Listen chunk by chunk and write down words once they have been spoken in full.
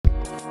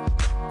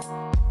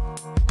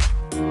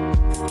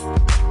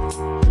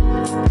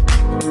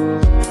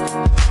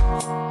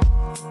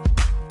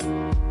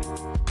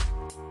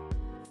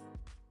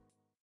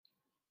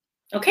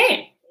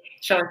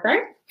Shall I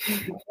start?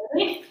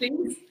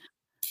 Please.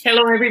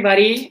 Hello,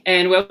 everybody,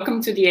 and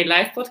welcome to the A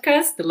Live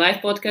podcast, the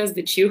live podcast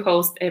that you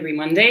host every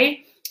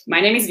Monday.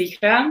 My name is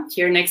Vika.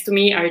 Here next to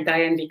me are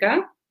Daya and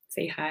Vika.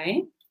 Say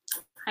hi.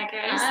 Hi,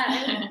 guys.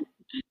 Hi.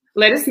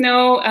 Let us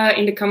know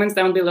in the comments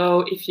down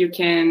below if you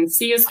can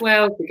see us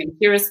well, if you can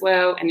hear us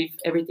well, and if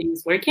everything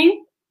is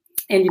working.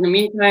 And in the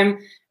meantime,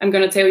 I'm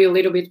going to tell you a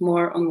little bit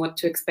more on what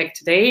to expect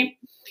today.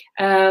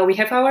 We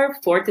have our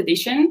 4th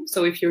edition.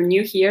 So if you're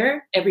new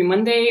here, every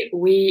Monday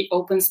we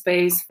open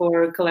space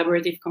for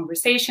collaborative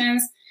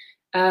conversations.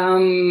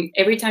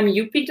 Every time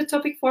you pick the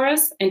topic for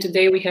us. And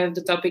today we have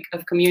the topic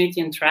of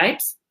community and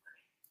tribes.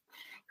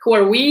 Who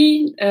are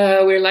we?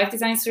 We're Life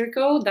Design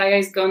Circle. Daya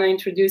is going to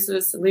introduce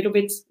us a little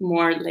bit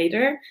more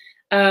later.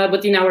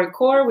 But in our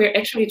core, we're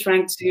actually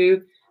trying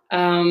to,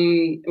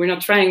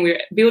 we're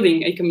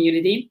building a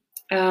community.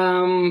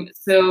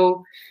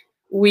 So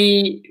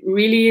we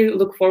really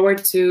look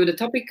forward to the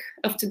topic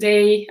of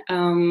today.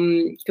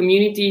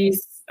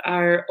 Communities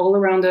are all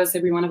around us.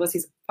 Every one of us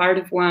is part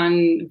of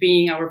one,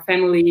 being our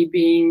family,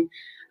 being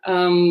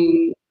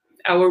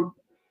our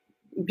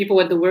people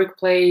at the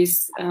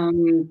workplace.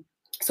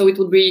 So it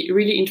would be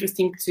really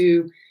interesting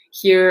to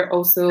hear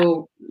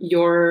also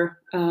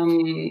your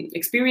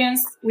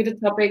experience with the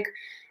topic.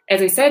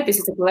 As I said, this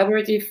is a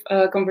collaborative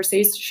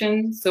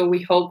conversation, so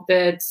we hope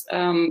that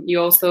you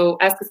also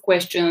ask us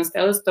questions,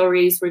 tell us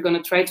stories. We're going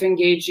to try to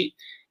engage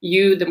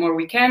you the more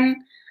we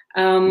can.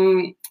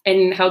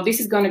 And how this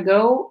is going to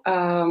go,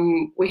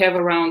 we have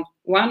around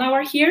 1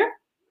 hour here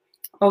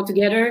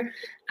altogether.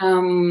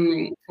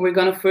 We're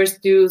going to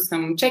first do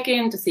some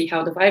check-in to see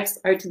how the vibes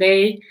are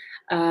today.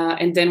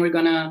 And then we're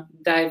going to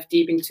dive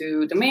deep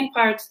into the main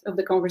part of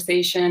the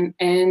conversation.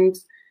 And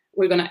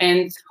we're going to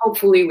end,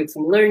 hopefully, with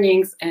some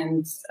learnings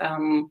and,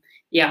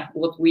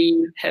 what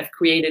we have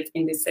created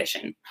in this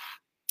session.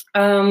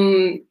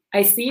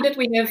 I see that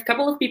we have a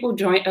couple of people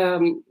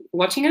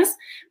watching us.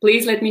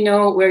 Please let me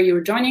know where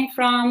you're joining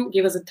from.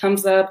 Give us a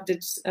thumbs up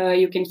that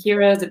you can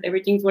hear us, that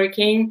everything's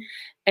working.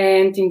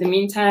 And in the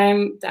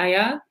meantime,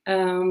 Daya,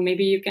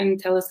 maybe you can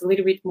tell us a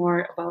little bit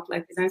more about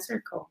Life Design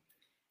Circle.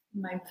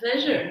 My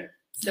pleasure.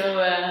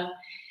 So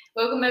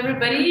welcome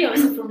everybody,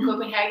 also from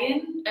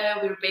Copenhagen.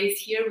 We're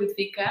based here with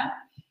Vika.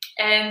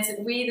 And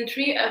we, the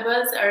 3 of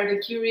us, are the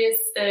curious,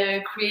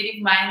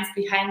 creative minds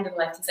behind the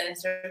Life Design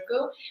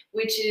Circle,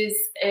 which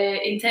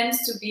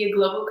intends to be a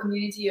global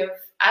community of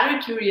other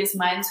curious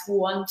minds who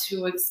want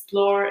to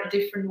explore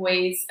different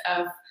ways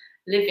of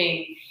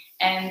living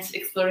and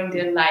exploring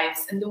their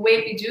lives. And the way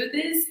we do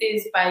this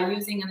is by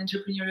using an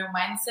entrepreneurial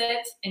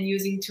mindset and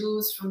using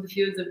tools from the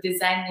fields of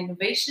design and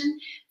innovation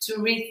to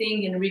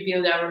rethink and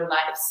rebuild our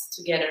lives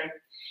together.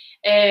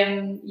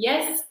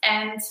 Yes,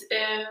 and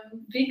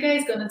Vika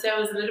is going to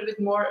tell us a little bit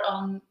more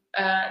on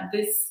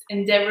this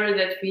endeavor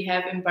that we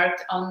have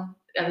embarked on,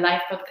 a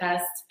live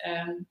podcast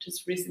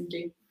just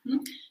recently.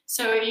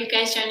 So you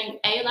guys joining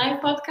A Live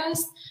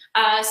podcast.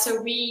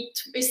 So we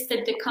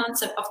twisted the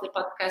concept of the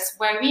podcast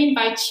where we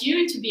invite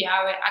you to be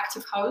our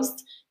active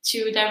host,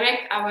 to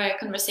direct our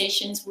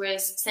conversations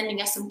with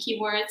sending us some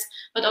keywords,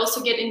 but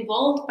also get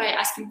involved by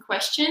asking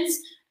questions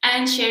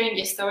and sharing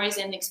your stories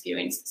and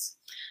experiences.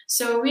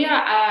 So we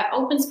are an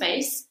open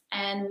space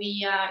and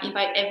we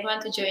invite everyone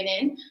to join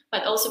in,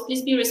 but also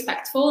please be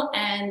respectful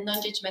and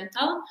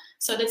non-judgmental.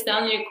 So that's the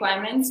only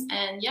requirement.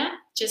 And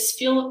just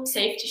feel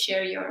safe to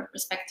share your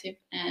perspective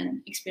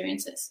and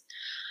experiences.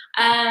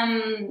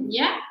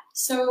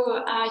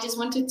 So I just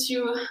wanted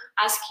to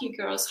ask you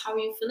girls, how are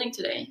you feeling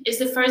today? It's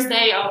the first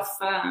day of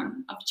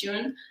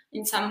June.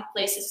 In some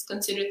places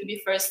considered to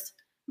be first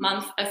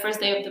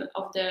day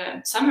of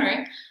the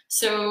summer.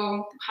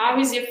 So how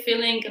is your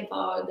feeling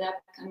about the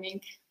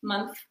upcoming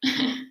month?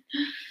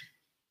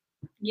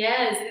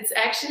 Yes, it's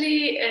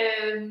actually,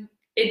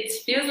 it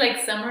feels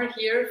like summer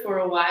here for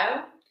a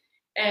while.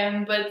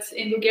 But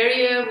in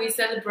Bulgaria, we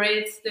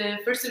celebrate the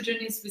 1st of June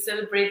we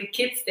celebrate the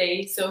Kids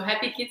Day. So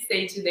happy Kids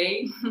Day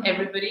today,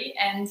 everybody.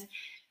 And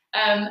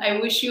I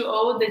wish you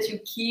all that you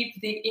keep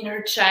the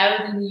inner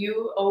child in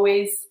you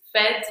always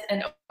fed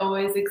and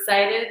always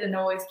excited and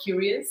always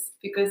curious,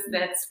 because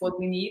that's what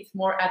we need,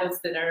 more adults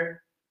that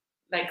are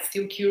like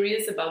still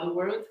curious about the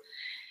world.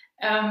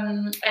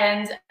 And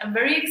I'm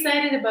very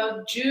excited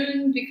about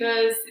June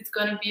because it's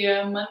going to be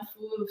a month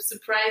full of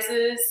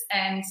surprises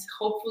and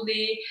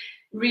hopefully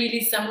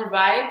really summer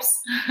vibes.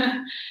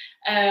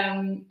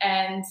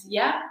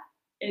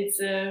 It's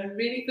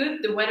really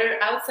good. The weather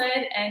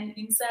outside and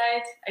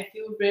inside, I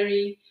feel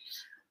very,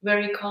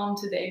 very calm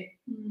today.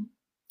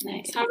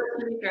 Nice. How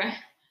about you, Vika?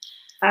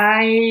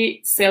 I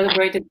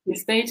celebrated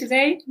Kids Day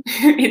today.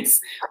 It's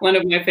one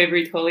of my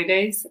favorite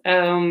holidays,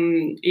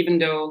 even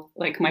though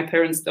my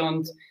parents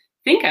don't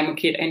think I'm a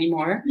kid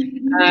anymore.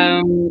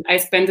 I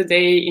spent the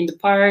day in the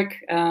park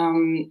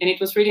and it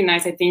was really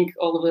nice. I think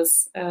all of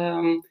us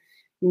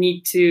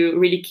need to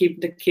really keep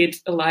the kid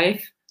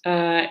alive,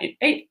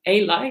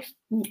 alive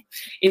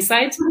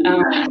inside.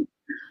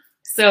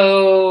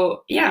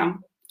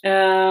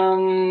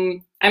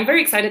 I'm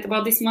very excited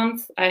about this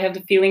month. I have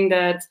the feeling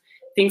that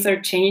things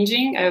are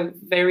changing. I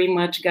very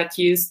much got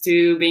used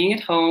to being at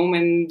home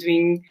and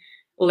doing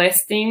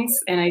less things,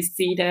 and I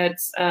see that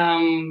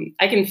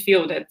I can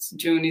feel that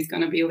June is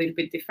going to be a little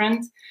bit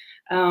different,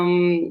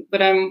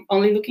 but I'm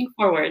only looking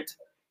forward.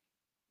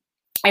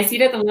 I see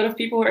that a lot of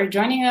people are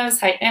joining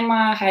us. Hi,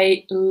 Emma.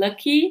 Hi,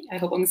 Lucky. I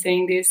hope I'm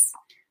saying this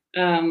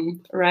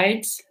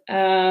right.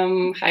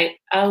 Hi,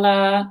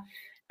 Ala.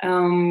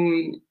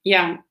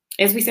 Yeah,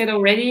 as we said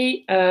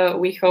already,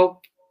 we hope,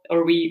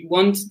 or we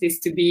want this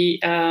to be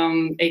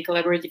a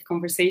collaborative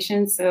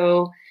conversation.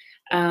 So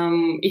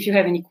if you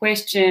have any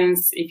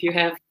questions, if you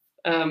have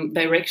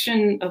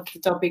direction of the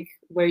topic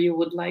where you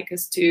would like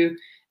us to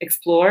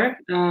explore,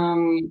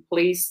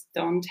 please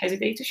don't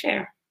hesitate to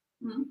share.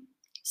 Mm-hmm.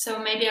 So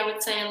maybe I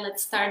would say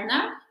let's start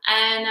now.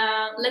 And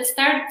let's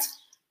start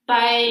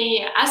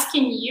by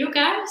asking you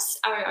guys,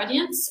 our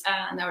audience,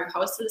 and our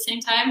host at the same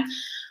time.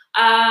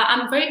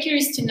 I'm very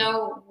curious to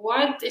know,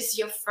 what is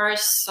your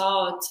first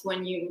thought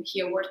when you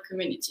hear word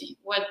community?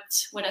 What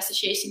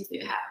associations do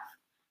you have?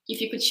 If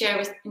you could share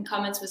in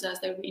comments with us,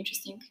 that would be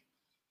interesting.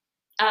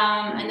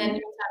 And then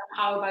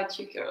how about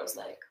you girls?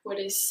 Like, what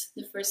is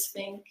the first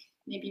thing,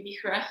 maybe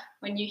Vihra,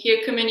 when you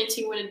hear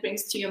community, what it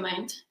brings to your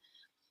mind?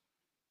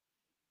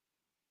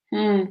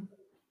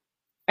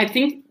 I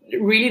think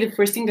really the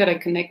first thing that I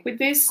connect with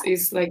this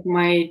is like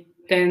my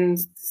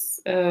dance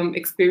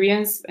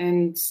experience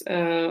and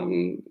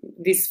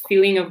this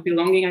feeling of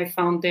belonging I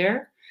found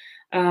there.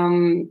 I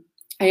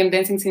am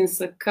dancing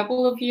since a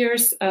couple of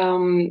years,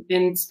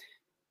 and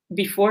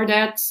before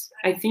that,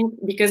 I think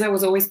because I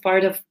was always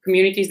part of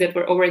communities that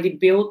were already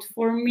built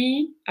for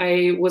me,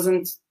 I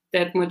wasn't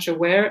that much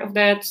aware of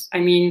that. I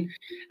mean,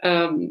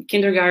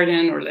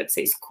 kindergarten, or let's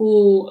say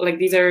school, like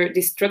these are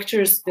the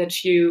structures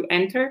that you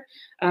enter.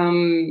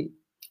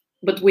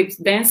 But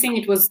with dancing,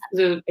 it was,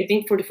 I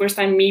think for the first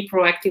time, me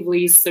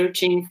proactively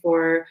searching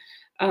for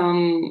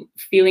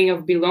feeling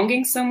of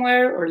belonging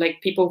somewhere, or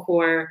like people who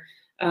are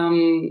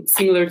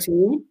similar to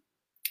me.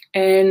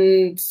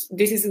 And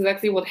this is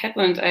exactly what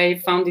happened. I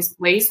found this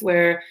place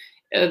where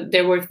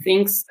there were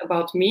things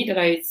about me that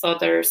I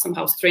thought are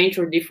somehow strange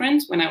or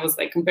different when I was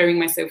like comparing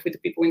myself with the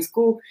people in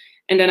school.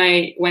 And then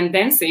I went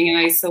dancing and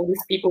I saw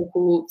these people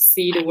who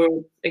see the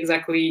world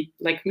exactly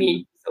like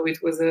me. So it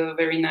was a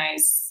very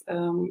nice,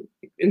 and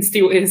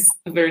still is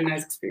a very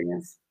nice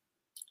experience.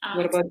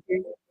 What about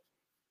you?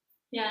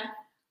 Yeah,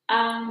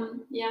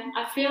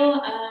 I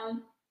feel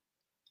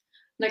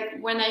like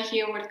when I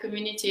hear word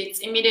community, it's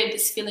immediate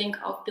this feeling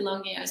of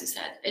belonging, as you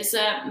said. It's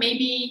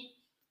maybe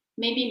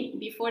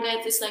before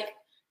that, it's like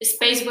a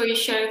space where you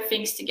share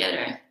things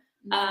together,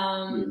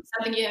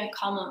 something you have in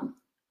common,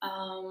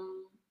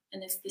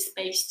 and it's the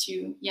space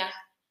to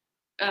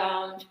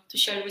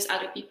share with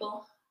other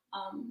people.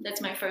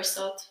 That's my first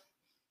thought.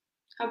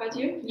 How about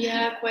you?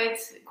 Yeah,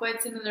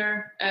 quite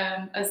similar.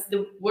 As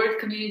the word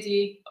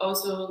community,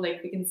 also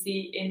like we can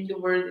see in the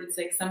word, it's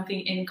like something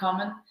in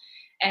common.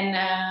 And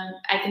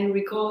I can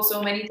recall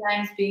so many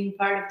times being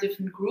part of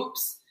different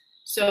groups.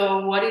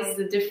 So what is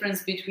the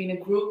difference between a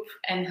group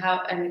and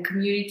a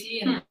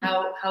community, and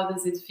how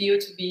does it feel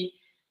to be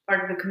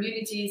part of a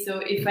community? So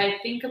if I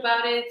think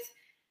about it,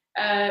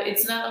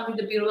 it's not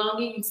only the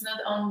belonging, it's not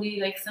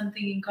only like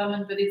something in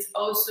common, but it's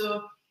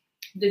also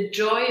the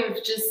joy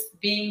of just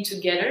being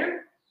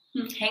together,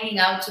 hanging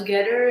out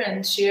together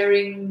and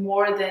sharing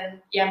more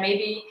than,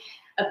 maybe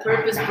a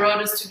purpose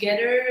brought us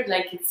together,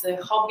 like it's a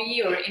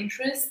hobby or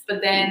interest,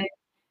 but then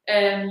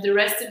the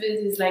rest of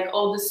it is like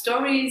all the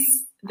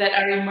stories that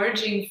are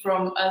emerging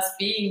from us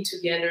being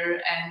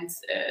together and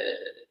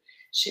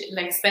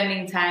like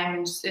spending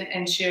time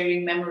and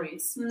sharing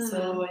memories.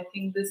 So I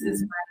think this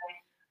is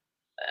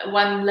my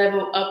one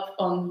level up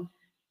on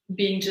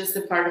being just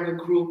a part of a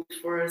group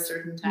for a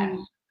certain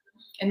time.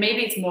 And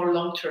maybe it's more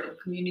long-term.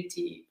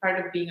 Community,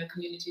 part of being a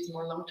community is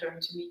more long-term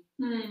to me.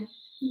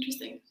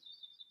 Interesting.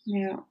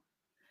 Yeah.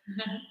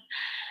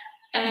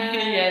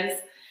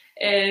 Yes.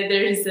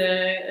 There is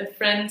a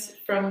friend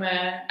from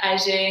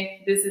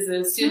AG. This is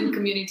a student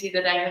community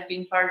that I have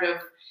been part of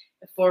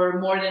for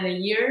more than a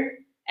year.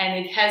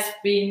 And it has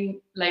been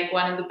like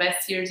one of the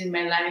best years in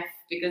my life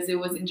because it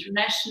was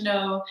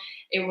international.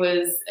 It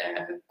was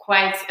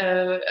quite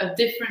a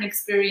different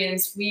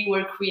experience. We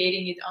were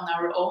creating it on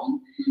our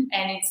own.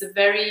 And it's a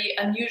very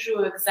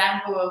unusual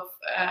example of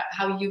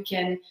how you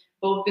can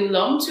both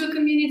belong to a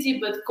community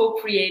but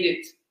co-create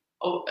it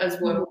as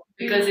well.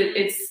 Because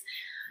it's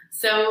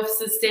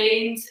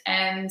self-sustained,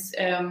 and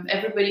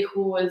everybody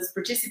who was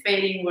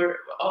participating were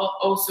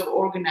also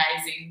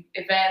organizing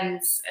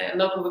events,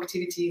 local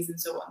activities, and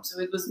so on.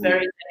 So it was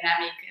very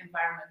dynamic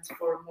environment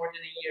for more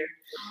than a year.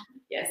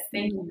 Yes,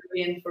 thank you,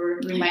 Vivian, for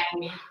reminding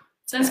me.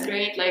 Sounds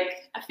great.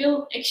 Like, I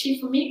feel actually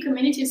for me,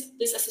 community is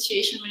this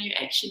association when you're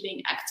actually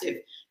being active.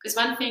 Because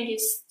one thing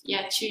is,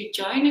 to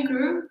join a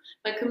group,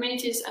 but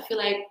communities, I feel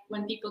like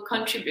when people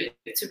contribute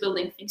to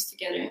building things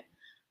together.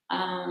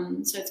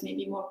 So it's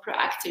maybe more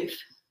proactive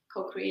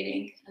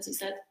co-creating, as you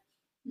said.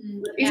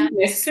 Is it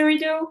necessary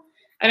though?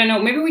 I don't know.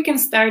 Maybe we can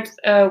start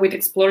with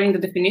exploring the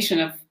definition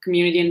of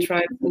community and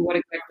tribe and what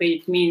exactly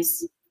it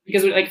means.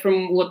 because like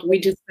from what we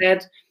just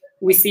said,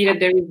 we see that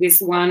there is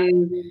this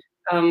one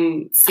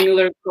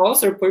similar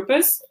cause or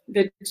purpose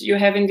that you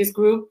have in this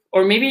group.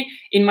 Or maybe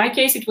in my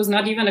case, it was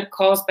not even a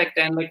cause back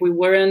then. Like we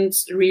weren't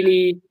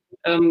really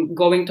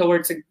going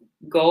towards a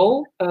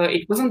goal.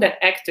 It wasn't that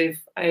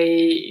active.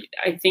 I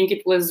think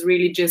it was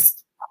really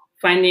just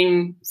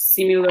finding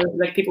similar,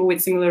 like people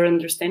with similar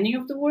understanding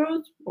of the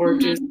world, or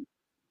just,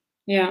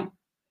 yeah.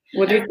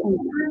 What do you think? I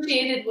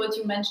appreciated what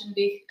you mentioned,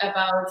 Vic,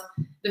 about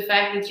the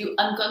fact that you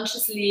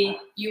unconsciously,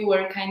 you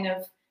were kind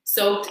of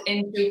soaked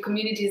into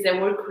communities that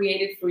were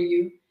created for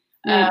you.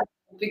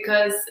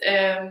 Because,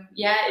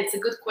 yeah, it's a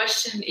good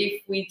question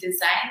if we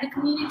design the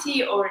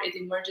community or it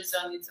emerges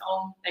on its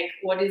own. Like,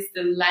 what is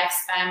the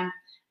lifespan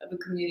of a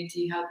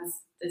community? How does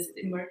it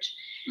emerge?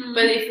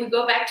 But if we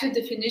go back to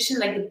definition,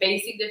 like the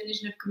basic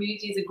definition of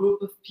community is a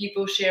group of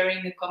people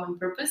sharing a common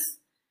purpose.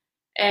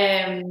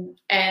 And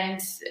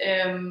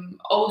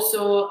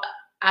also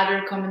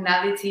other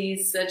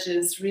commonalities such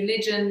as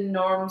religion,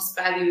 norms,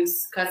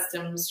 values,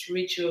 customs,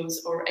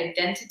 rituals, or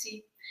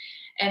identity.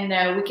 And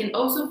we can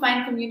also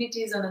find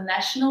communities on a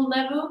national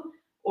level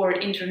or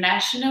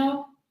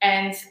international,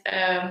 and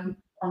on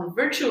a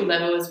virtual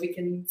level, as we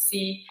can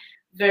see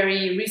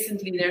very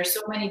recently. There are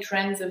so many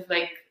trends of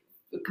like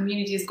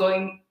communities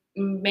going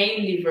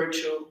mainly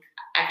virtual,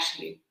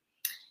 actually.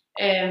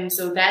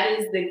 So that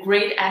is the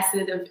great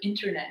asset of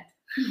internet.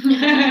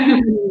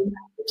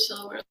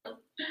 Digital world.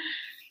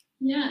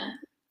 Yeah.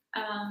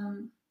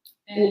 And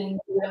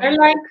there are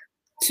like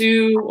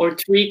 2 or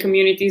 3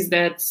 communities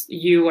that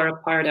you are a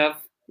part of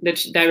that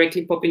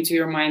directly pop into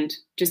your mind,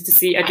 just to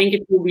see. I think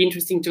it will be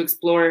interesting to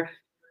explore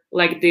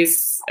like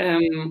this,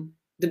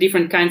 the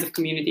different kinds of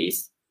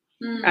communities.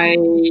 I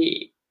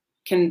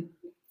can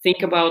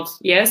think about,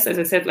 yes, as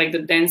I said, like the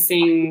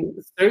dancing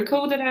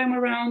circle that I'm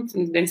around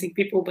and dancing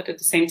people, but at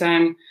the same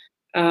time,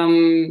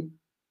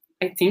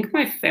 I think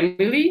my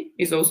family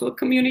is also a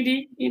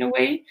community in a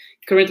way.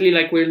 Currently,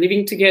 like we're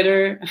living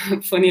together,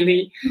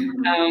 funnily.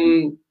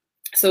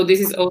 So this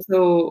is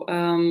also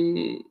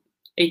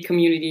a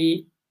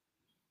community.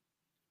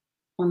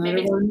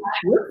 Another one,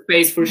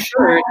 workspace for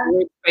sure.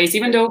 Workspace,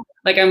 even though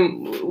like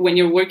when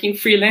you're working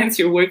freelance,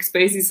 your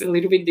workspace is a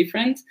little bit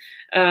different.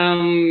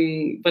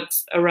 But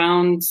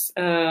around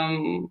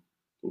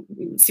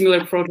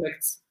similar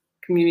projects,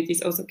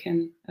 communities also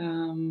can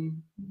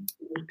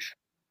work.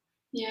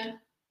 Yeah.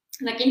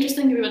 Like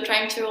interestingly, we were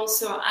trying to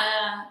also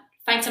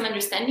find some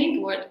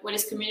understanding what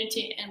is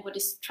community and what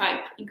is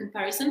tribe in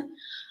comparison.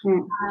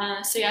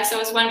 So yeah, so I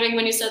was wondering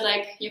when you said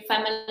like your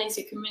family is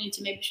your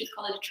community, maybe you should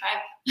call it a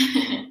tribe.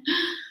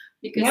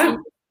 Because yeah.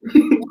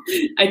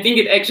 I think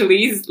it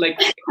actually is like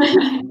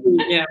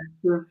yeah.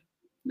 Sure.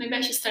 Maybe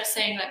I should start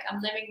saying like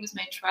I'm living with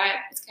my tribe.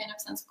 It kind of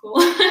sounds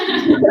cool.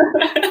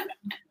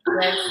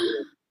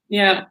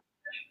 Yeah.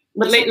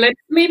 But let's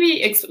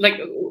maybe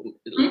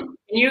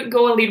can you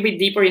go a little bit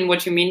deeper in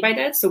what you mean by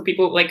that, so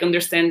people like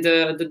understand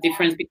the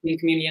difference between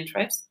community and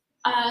tribes?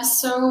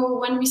 So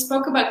when we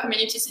spoke about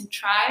communities and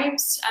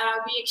tribes,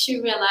 we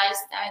actually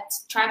realized that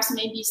tribes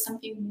may be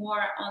something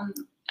more on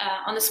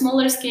a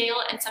smaller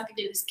scale and something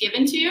that is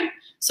given to you.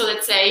 So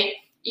let's say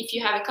if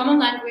you have a common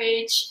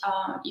language,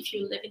 if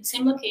you live in the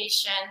same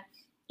location,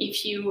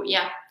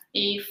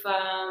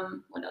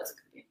 what else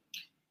could be?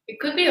 It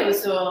could be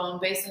also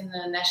based on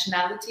the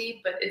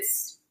nationality, but it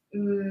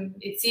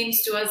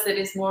seems to us that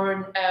it's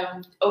more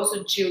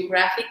also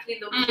geographically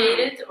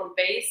located or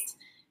based.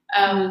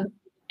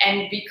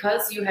 And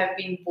because you have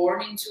been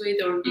born into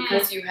it, or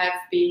because you have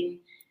been,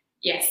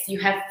 you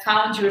have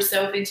found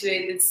yourself into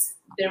it, it's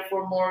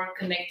therefore more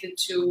connected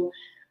to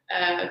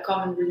a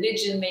common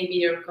religion,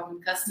 maybe, or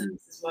common customs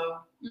as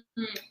well.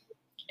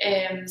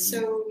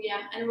 So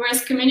yeah, and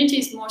whereas community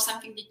is more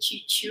something that you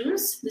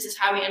choose. This is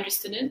how we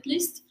understood it, at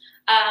least.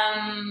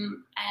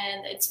 And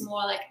it's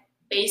more like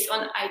based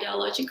on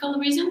ideological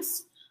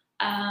reasons.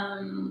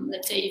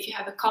 Let's say if you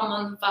have a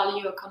common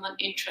value, a common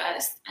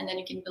interest, and then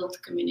you can build a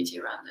community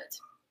around it.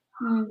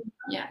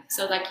 Yeah,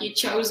 so like your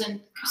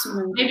chosen,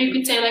 maybe you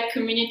could say like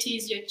community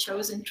is your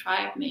chosen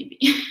tribe, maybe.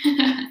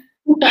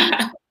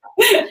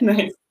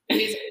 Nice.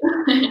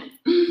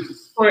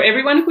 For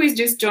everyone who is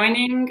just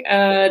joining,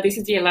 this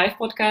is the Alive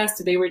podcast.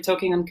 Today we're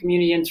talking on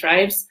community and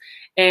tribes,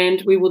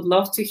 and we would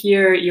love to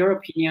hear your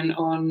opinion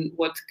on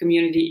what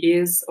community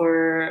is,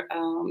 or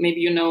maybe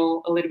you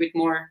know a little bit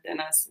more than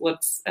us,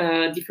 what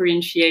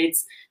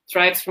differentiates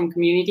tribes from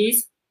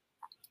communities.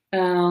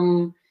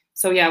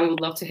 So yeah, we would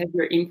love to have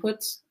your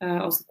input,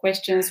 also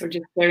questions, or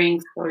just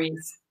sharing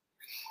stories.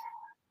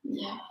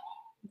 Yeah.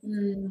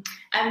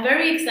 I'm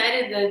very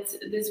excited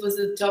that this was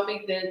a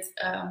topic that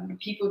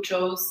people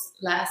chose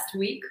last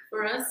week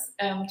for us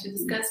to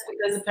discuss,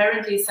 because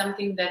apparently it's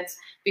something that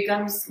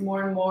becomes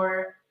more and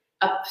more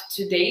up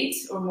to date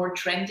or more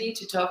trendy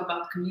to talk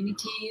about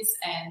communities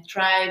and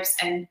tribes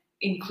and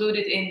include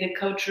it in the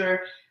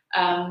culture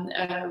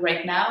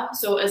right now.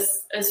 So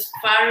as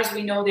far as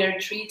we know, there are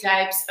 3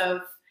 types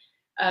of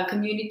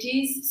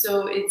communities.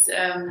 So it's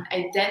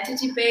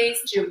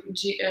identity-based,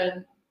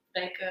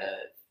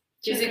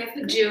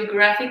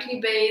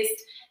 geographically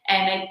based,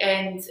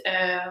 and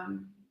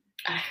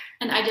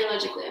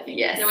ideologically, I think.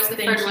 Yes, that was the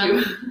thank third you.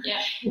 one.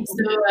 Yeah.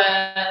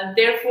 So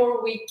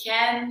therefore, we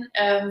can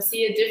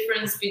see a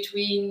difference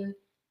between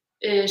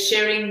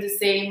sharing the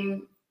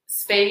same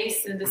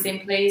space and the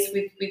same place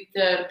with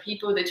the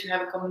people that you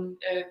have a common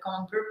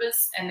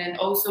purpose, and then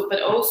also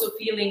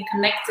feeling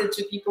connected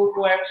to people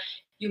who are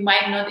you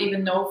might not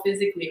even know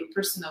physically or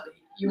personally.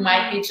 You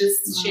might be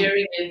just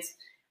sharing it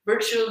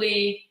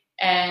virtually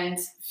and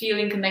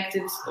feeling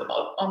connected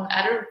on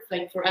other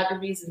for other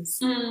reasons.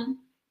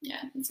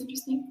 Yeah, that's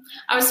interesting.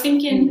 I was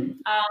thinking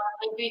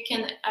maybe we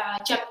can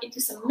jump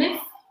into some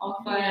myth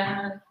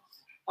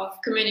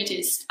of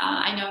communities.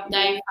 I know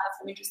Dave had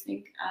some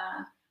interesting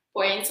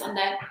points on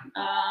that.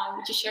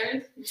 Would you share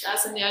it with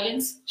us and the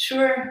audience?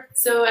 Sure.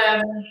 So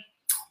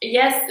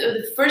yes,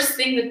 the first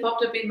thing that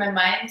popped up in my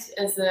mind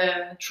as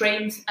a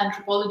trained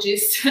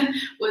anthropologist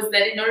was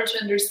that in order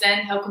to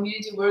understand how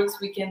community works,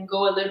 we can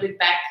go a little bit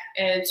back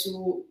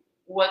to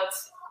what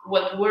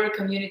were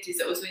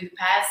communities also in the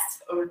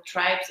past, or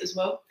tribes as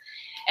well.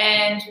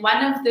 And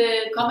one of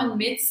the common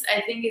myths,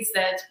 I think, is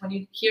that when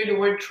you hear the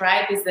word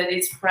tribe, is that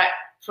it's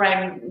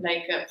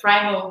like a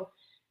primal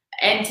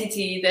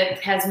entity that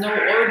has no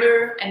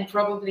order and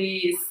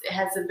probably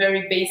has a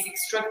very basic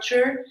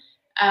structure.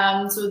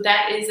 So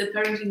that is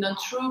apparently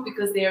not true,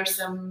 because there are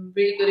some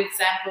really good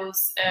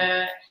examples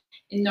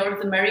in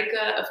North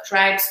America of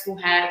tribes who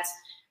have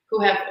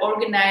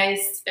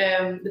organized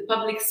the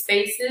public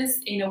spaces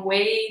in a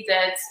way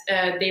that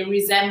they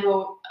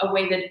resemble a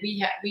way that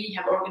we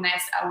have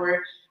organized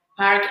our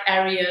park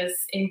areas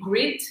in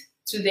grid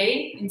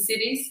today in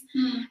cities.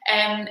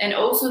 And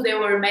also there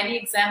were many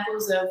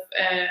examples of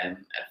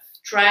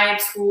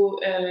tribes who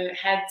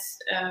had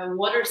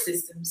water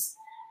systems,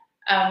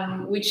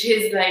 which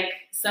is like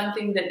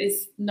something that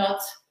is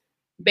not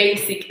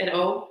basic at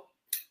all.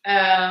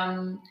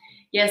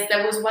 Yes,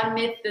 that was one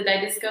myth that I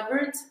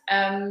discovered.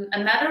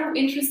 Another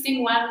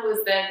interesting one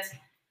was that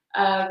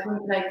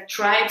like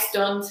tribes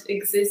don't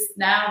exist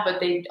now, but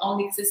they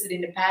only existed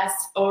in the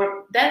past.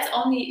 Or that's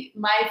only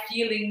my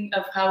feeling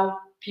of how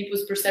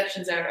people's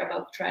perceptions are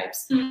about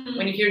tribes.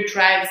 When you hear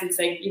tribes, it's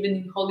like, even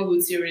in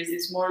Hollywood series,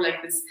 it's more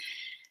like this.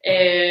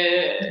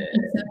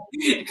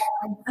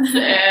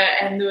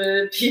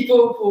 And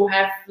people who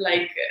have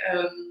like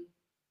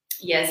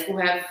who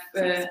have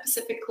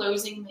specific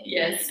clothing.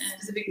 Yes,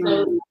 specific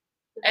clothing.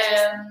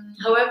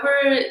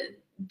 However,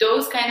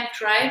 those kind of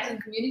tribes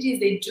and communities,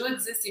 they do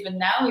exist even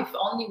now. If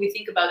only we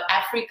think about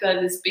Africa,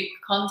 this big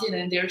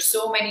continent, there are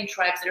so many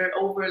tribes. There are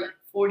over like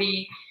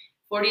 40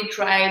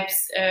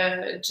 tribes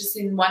just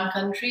in one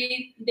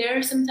country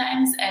there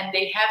sometimes, and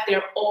they have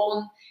their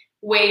own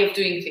way of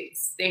doing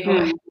things. They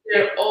have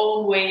their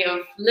own way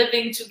of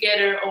living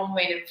together, own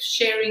way of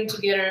sharing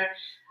together.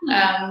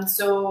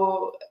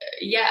 So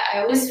yeah, I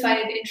always find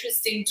it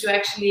interesting to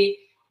actually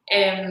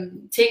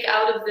take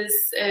out of this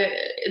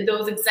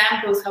those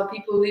examples how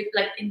people live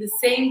like in the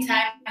same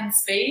time and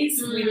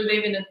space. We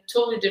live in a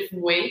totally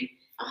different way.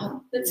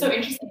 That's so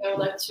interesting. I would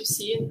like to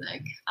see it,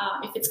 like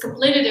if it's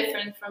completely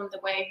different from the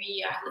way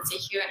we, let's say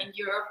here in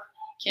Europe,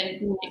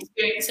 can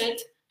experience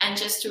it, and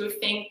just to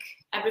think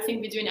everything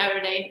we do in our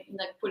day, and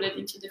like put it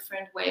into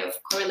different way of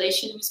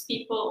correlation with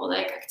people or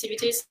like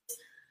activities.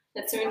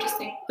 That's so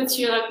interesting. Puts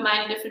your like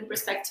mind in a different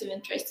perspective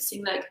and tries to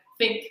think like,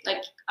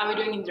 are we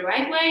doing it the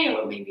right way,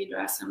 or maybe there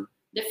are some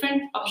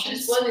different options.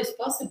 Just what is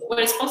possible. What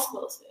is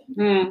possible. So.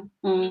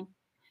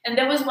 And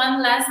there was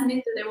one last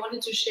myth that I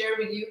wanted to share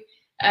with you,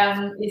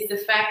 is the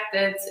fact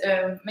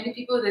that many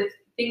people that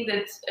think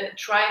that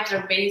tribes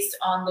are based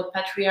on the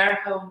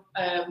patriarchal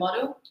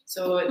model.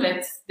 So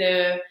that's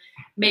the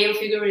male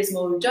figure is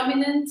more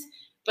dominant.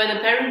 But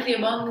apparently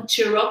among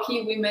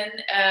Cherokee women,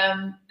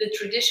 the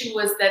tradition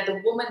was that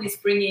the woman is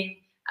bringing,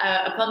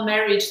 upon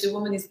marriage, the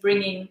woman is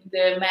bringing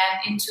the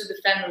man into the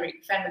family.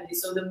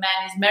 So the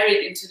man is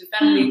married into the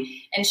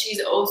family, and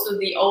she's also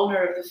the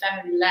owner of the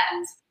family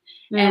land.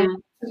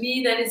 And to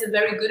me, that is a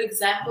very good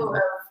example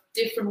of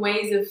different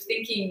ways of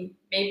thinking,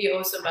 maybe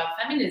also about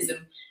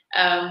feminism,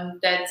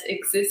 that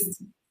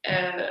exists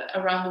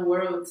around the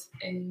world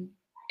in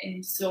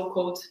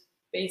so-called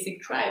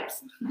basic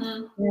tribes.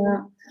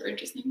 Yeah, very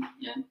interesting.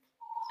 Yeah,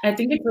 I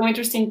think it's so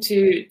interesting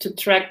to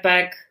track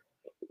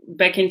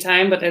back in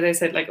time, but as I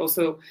said, like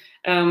also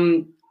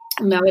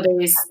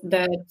nowadays,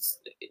 that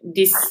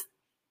this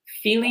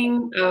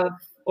feeling of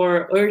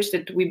or urge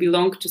that we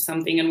belong to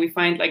something, and we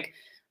find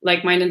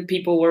like-minded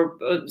people or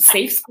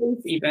safe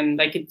space, even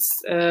like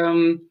it's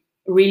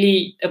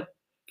really a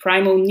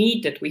primal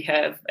need that we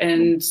have,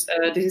 and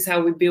this is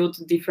how we build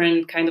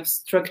different kind of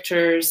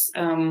structures.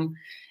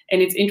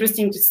 And it's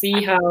interesting to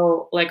see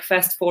how, like,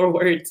 fast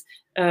forward,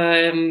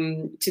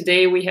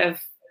 today we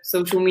have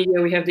social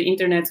media, we have the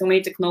internet, so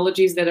many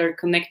technologies that are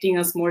connecting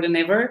us more than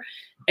ever.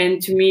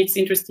 And to me, it's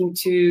interesting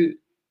to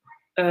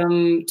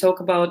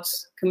talk about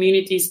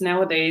communities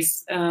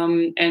nowadays,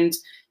 and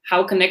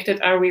how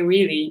connected are we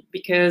really?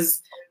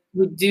 Because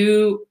we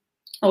do,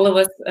 all of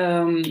us,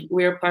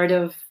 we're part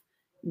of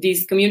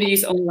these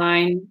communities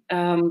online,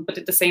 but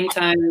at the same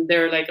time,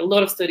 there are like a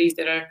lot of studies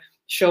that are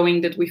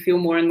showing that we feel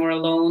more and more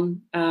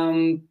alone.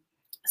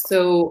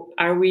 So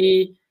are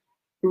we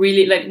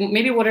really, like,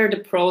 maybe what are the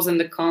pros and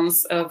the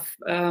cons of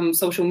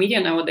social media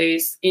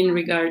nowadays in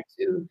regard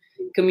to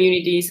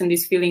communities and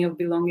this feeling of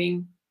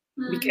belonging?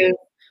 Because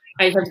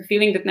I have the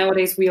feeling that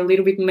nowadays we a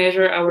little bit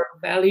measure our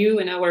value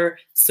and our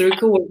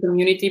circle or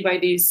community by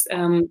these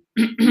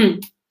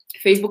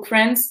Facebook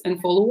friends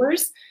and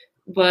followers.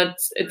 But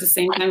at the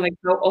same time, like,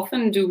 how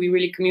often do we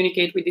really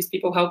communicate with these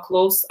people? How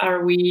close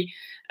are we?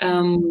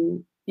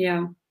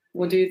 Yeah,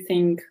 what do you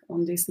think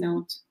on this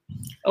note?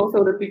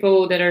 Also, the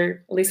people that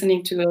are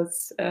listening to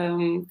us,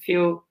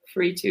 feel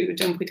free to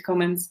jump with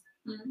comments.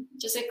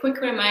 Just a quick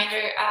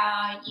reminder,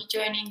 you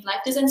joining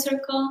Life Design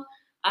Circle.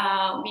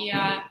 We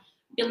are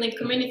building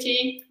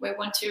community. We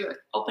want to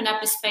open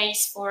up a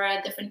space for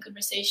different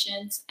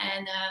conversations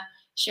and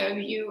show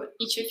you,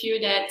 each of you,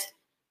 that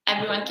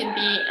everyone can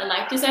be a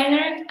life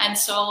designer and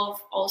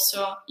solve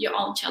also your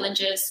own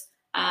challenges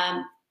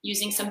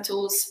using some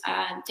tools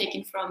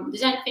taken from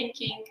design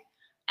thinking.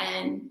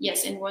 And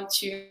yes, and want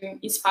to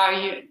inspire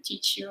you,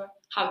 teach you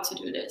how to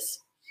do this.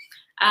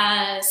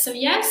 So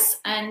yes,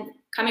 and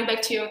coming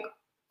back to your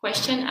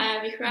question,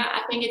 Vihra,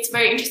 I think it's a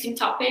very interesting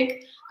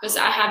topic because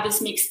I have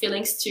these mixed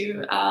feelings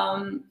too.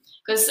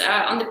 Because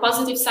on the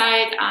positive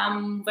side,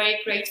 I'm very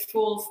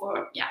grateful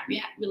for,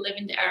 we live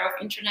in the era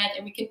of internet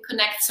and we can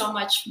connect so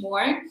much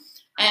more.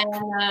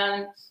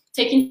 And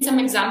taking some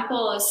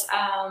examples,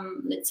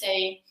 let's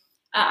say,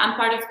 I'm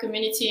part of a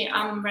community.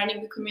 I'm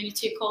running a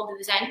community called the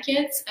Design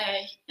Kids,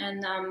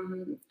 and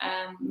I'm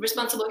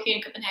responsible here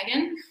in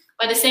Copenhagen.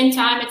 But at the same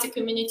time, it's a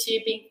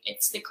community,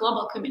 it's the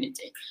global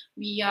community.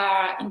 We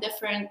are in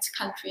different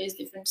countries,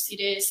 different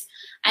cities.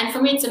 And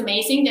for me, it's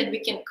amazing that we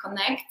can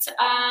connect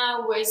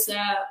with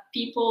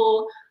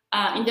people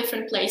in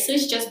different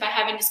places just by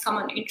having this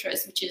common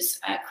interest, which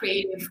is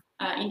creative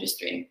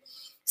industry.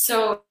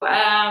 So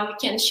we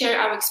can share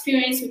our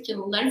experience, we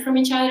can learn from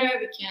each other,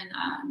 we can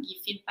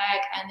give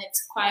feedback, and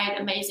it's quite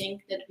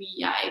amazing that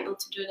we are able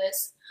to do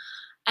this.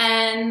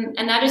 And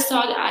another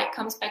thought that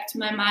comes back to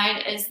my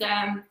mind is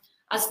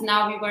as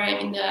now we were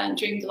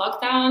during the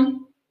lockdown,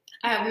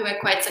 we were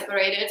quite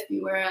separated.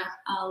 We were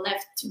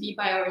left to be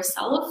by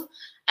ourselves,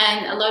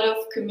 and a lot of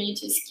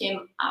communities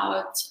came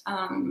out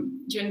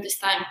during this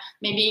time.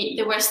 Maybe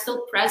they were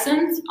still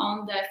present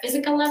on the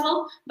physical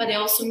level, but they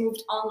also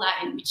moved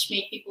online, which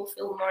made people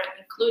feel more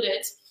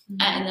included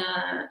and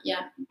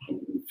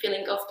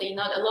feeling of they're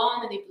not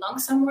alone and they belong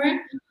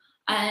somewhere.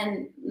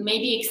 And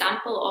maybe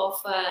example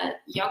of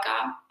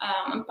yoga.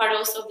 I'm part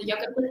also of the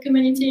yoga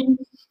community,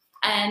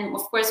 and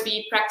of course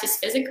we practice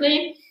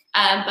physically,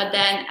 but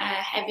then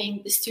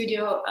having the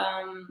studio.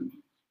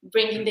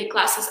 Bringing the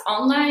classes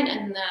online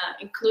and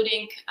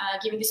including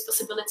giving this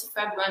possibility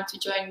for everyone to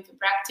join the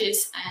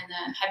practice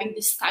and having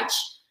this touch,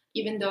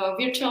 even though a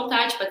virtual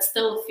touch, but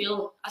still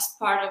feel as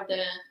part of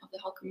the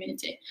whole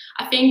community.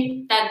 I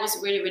think that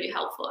was really, really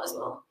helpful as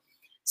well.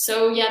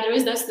 So yeah, there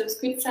is those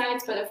good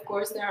sides, but of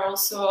course there are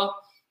also,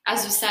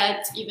 as you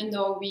said, even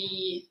though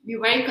we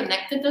were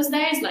connected those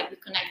days, like we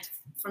connect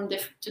from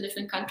to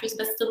different countries,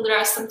 but still there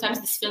are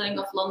sometimes this feeling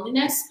of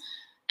loneliness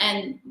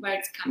and where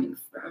it's coming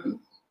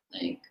from.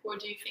 Like, what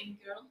do you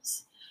think,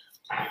 girls?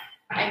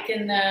 I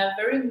can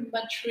very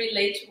much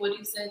relate to what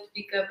you said,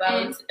 Vika,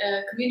 about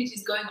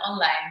communities going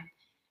online.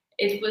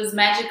 It was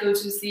magical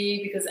to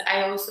see, because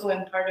I also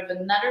am part of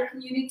another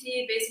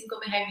community based in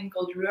Copenhagen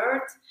called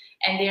Rørt,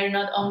 and they are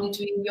not only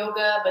doing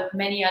yoga, but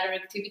many other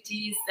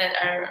activities that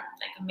are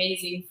like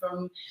amazing,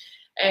 from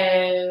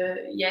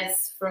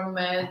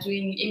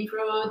doing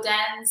improv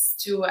dance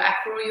to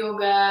acro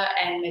yoga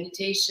and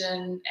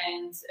meditation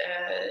and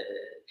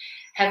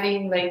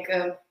having like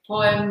a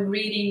poem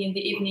reading in the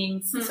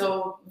evenings,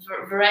 so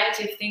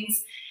variety of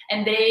things.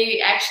 And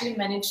they actually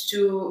managed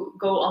to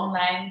go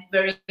online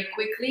very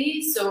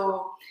quickly.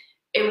 So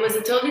it was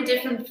a totally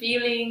different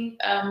feeling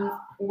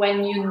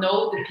when you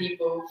know the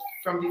people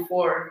from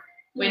before,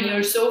 when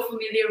you're so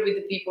familiar with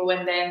the people,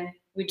 and then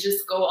we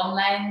just go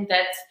online.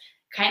 That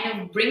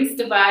kind of brings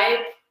the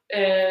vibe,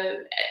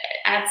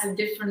 adds a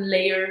different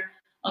layer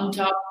on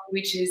top,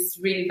 which is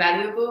really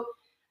valuable.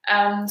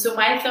 So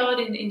my thought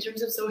in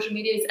terms of social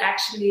media is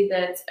actually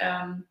that,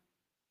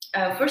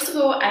 first of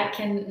all, I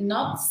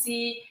cannot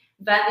see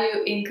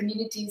value in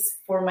communities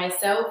for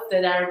myself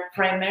that are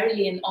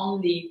primarily and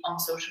only on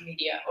social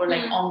media or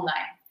like online.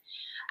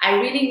 I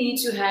really need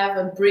to have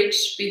a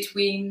bridge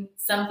between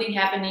something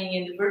happening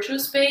in the virtual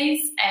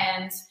space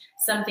and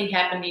something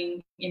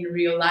happening in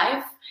real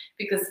life,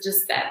 because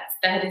just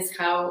that is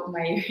how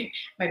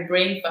my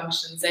brain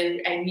functions.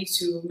 I need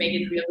to make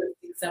it realistic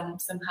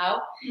somehow.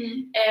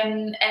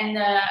 And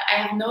I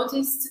have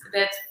noticed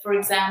that, for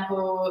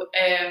example,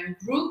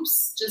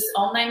 groups, just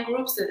online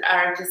groups that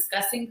are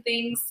discussing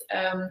things,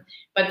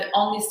 but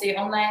only stay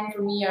online,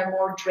 for me are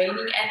more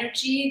draining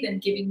energy than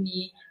giving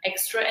me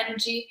extra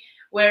energy.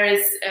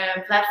 Whereas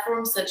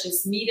platforms such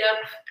as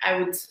Meetup,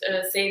 I would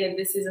say that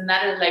this is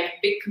another like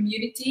big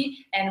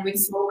community, and with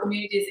small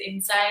communities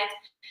inside,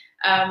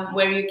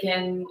 where you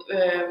can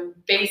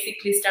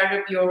basically start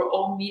up your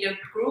own meetup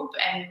group,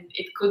 and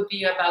it could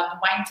be about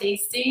wine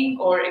tasting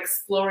or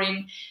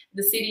exploring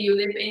the city you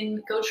live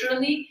in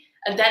culturally.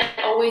 That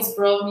always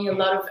brought me a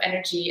lot of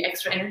energy,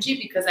 extra energy,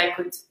 because I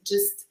could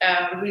just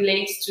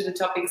relate to the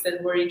topics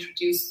that were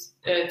introduced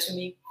to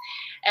me.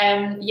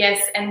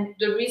 Yes, and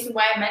the reason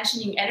why I'm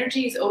mentioning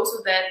energy is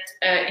also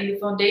that in the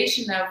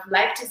foundation of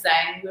life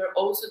design, we're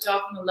also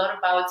talking a lot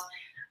about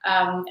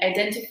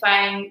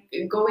identifying,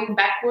 going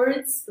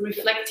backwards,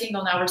 reflecting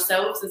on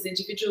ourselves as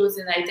individuals,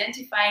 and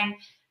identifying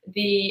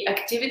the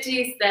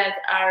activities that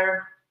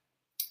are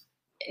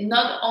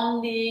not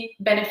only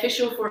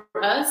beneficial for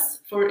us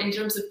in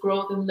terms of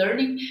growth and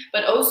learning,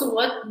 but also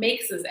what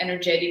makes us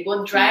energetic,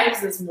 what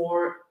drives us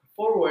more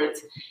forward.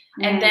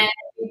 And then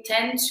we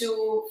tend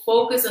to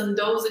focus on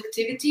those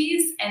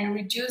activities and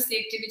reduce the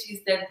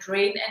activities that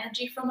drain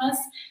energy from us.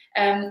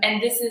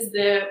 And this is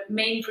the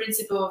main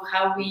principle of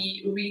how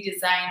we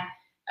redesign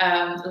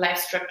life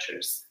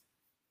structures.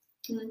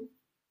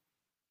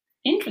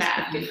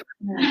 Interesting.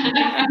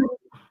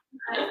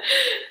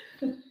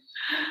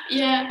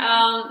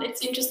 Yeah,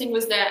 it's interesting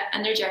with the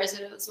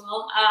energizer as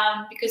well,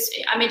 because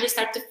I made us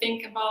start to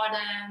think about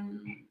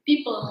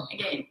people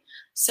again.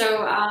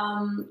 So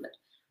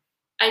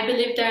I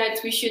believe that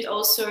we should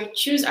also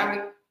choose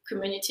our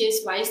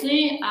communities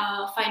wisely,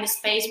 find a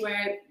space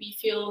where we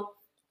feel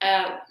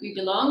we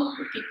belong,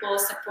 where people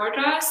support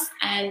us,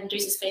 and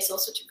there's a space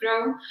also to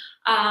grow.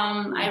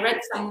 I read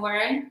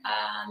somewhere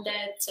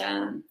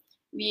that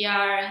we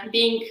are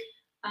being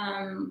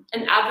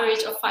an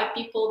average of 5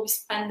 people we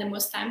spend the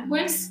most time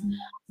with.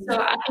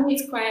 So I think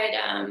it's quite,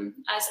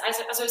 as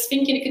I was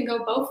thinking, it can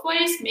go both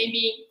ways.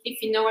 Maybe if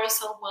we know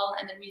ourselves well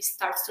and then we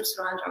start to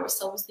surround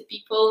ourselves with the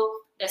people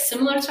that are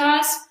similar to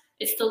us,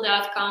 it's still the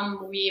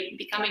outcome, we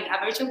becoming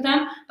average of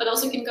them, but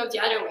also can go the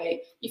other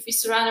way. If we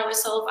surround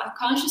ourselves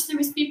unconsciously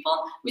with people,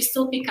 we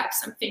still pick up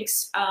some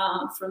things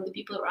from the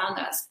people around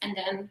us, and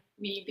then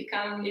we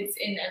become, it's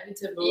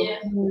inevitable. Yeah.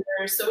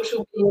 We're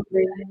social beings,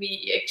 and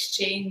we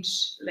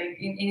exchange, like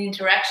in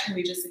interaction,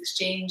 we just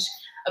exchange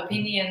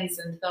opinions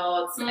and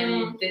thoughts,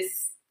 and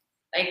this,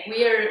 like,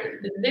 we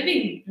are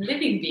living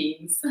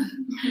beings,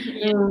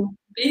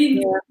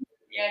 being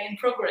in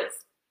progress.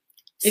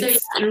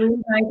 It's really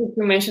nice that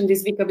you mentioned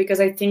this, Vika,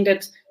 because I think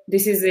that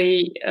this is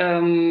a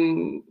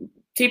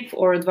tip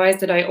or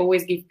advice that I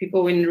always give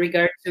people in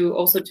regard to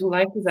also to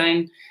life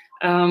design,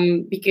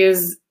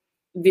 because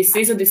this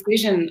is a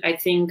decision, I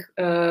think,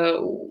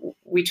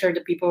 which are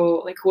the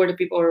people, like who are the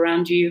people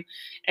around you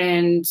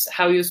and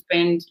how you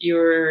spend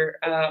your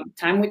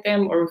time with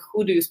them, or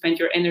who do you spend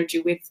your energy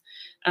with.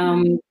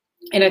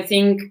 And I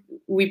think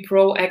we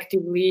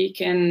proactively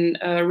can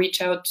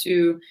reach out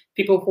to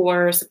people who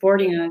are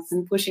supporting us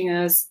and pushing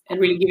us and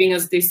really giving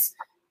us this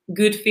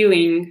good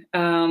feeling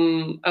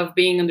of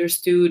being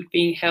understood,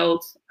 being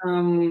held.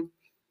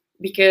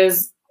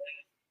 Because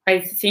I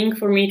think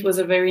for me it was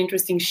a very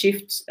interesting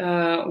shift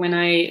when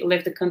I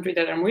left the country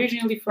that I'm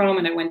originally from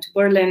and I went to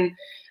Berlin.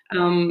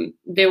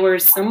 There were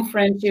some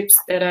friendships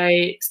that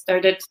I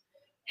started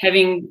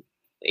having.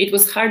 It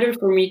was harder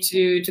for me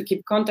to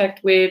keep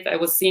contact with. I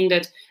was seeing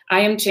that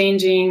I am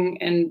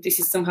changing, and this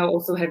is somehow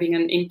also having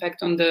an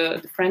impact on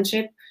the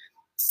friendship.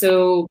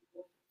 So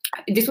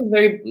this was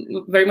very,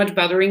 very much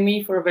bothering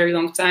me for a very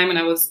long time, and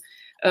I was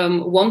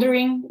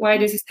wondering why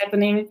this is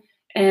happening.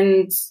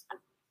 And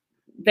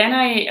then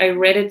I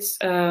read it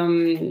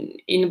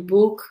in a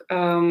book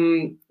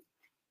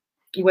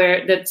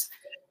where that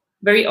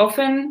very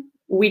often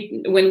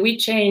when we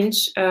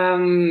change,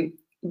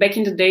 back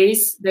in the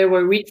days, there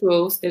were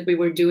rituals that we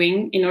were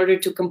doing in order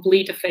to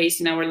complete a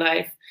phase in our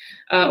life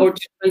or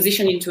to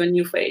transition into a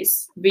new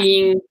phase,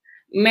 being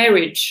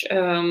marriage,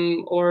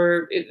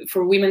 or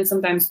for women,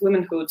 sometimes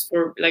womanhood,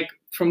 for like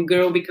from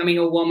girl becoming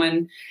a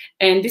woman.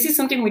 And this is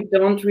something we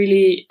don't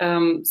really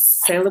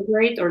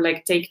celebrate or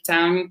like take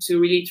time to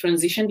really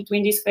transition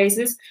between these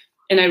phases.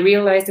 And I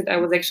realized that I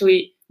was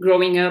actually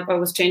growing up, I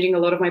was changing a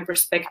lot of my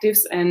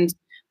perspectives, and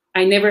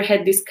I never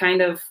had this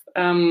kind of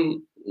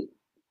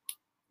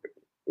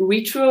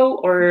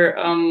ritual or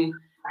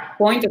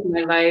point of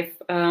my life,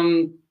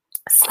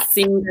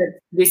 seeing that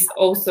this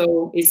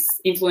also is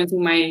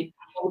influencing my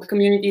old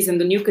communities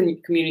and the new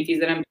communities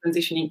that I'm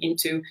transitioning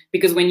into,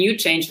 because when you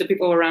change, the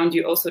people around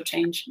you also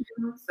change.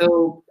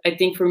 So I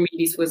think for me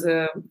this was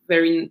a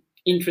very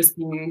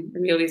interesting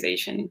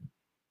realization.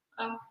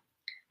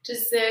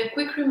 Just a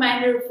quick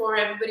reminder for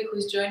everybody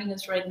who's joining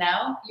us right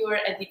now. You are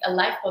at the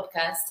Alive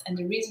podcast, and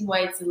the reason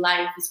why it's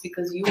alive is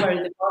because you are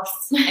the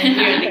boss and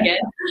we are the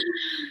guest.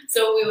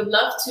 So we would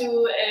love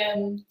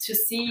to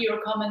see your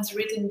comments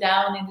written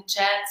down in the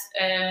chat,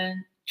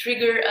 and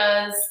trigger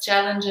us,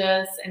 challenge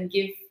us, and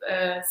give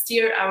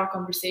steer our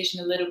conversation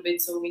a little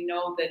bit, so we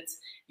know that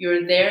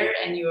you're there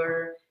and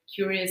you're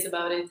curious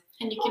about it.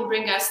 And you can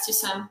bring us to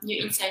some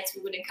new insights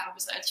we wouldn't come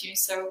without you.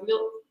 So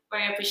we'll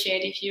very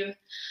appreciate if you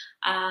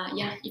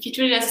if you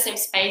treat it as a safe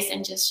space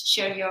and just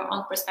share your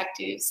own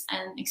perspectives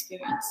and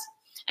experience.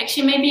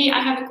 Actually, maybe I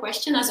have a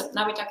question. As of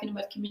now, we're talking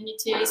about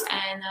communities,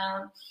 and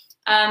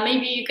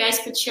maybe you guys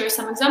could share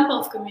some example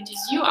of communities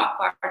you are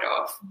part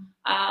of.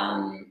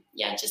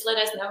 Yeah, just let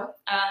us know.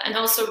 And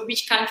also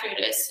which country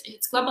it is. If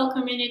it's global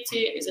community,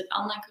 is it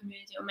online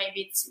community, or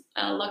maybe it's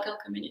a local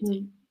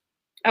community.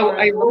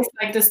 I always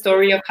like the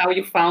story of how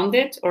you found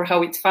it or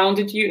how it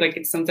founded you. Like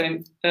it's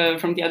sometimes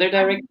from the other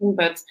direction,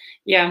 but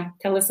yeah,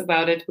 tell us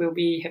about it. We'll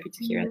be happy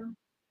to hear it.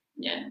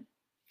 Yeah.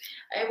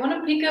 I want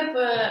to pick up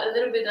a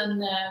little bit on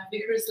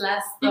Vikar's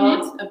last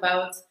thought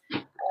about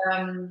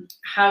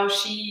how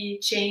she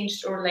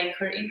changed, or like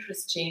her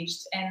interest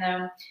changed.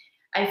 And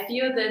I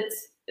feel that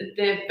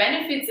the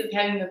benefits of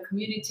having a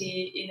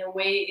community in a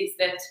way is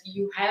that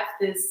you have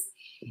this,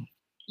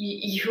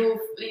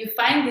 you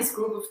find this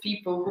group of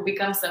people who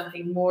become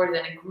something more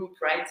than a group,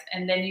 right?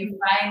 And then you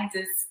find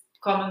this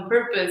common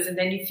purpose, and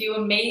then you feel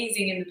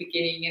amazing in the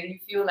beginning, and you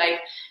feel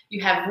like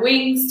you have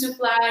wings to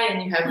fly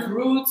and you have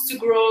roots to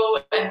grow,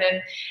 and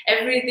then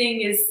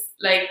everything is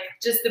like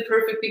just the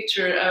perfect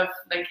picture of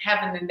like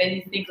heaven, and then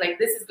you think like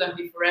this is going to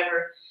be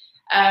forever.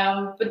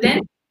 But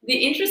then the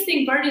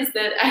interesting part is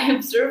that I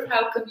observe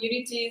how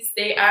communities,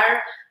 they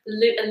are a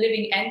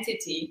living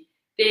entity.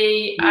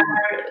 They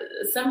are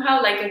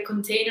somehow like a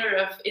container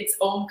of its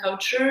own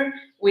culture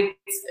with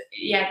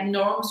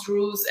norms,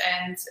 rules,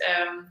 and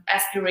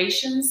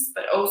aspirations,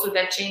 but also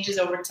that changes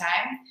over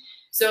time.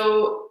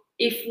 So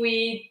if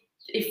we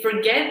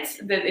forget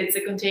that it's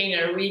a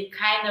container, we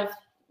kind of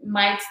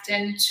might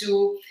tend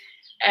to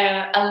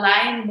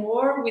align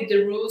more with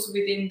the rules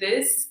within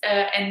this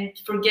and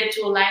forget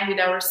to align with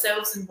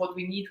ourselves and what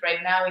we need right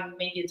now in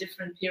maybe a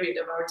different period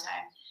of our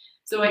time.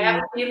 So I have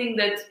a feeling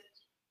that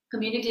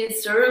community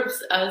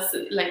serves us,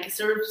 like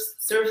serves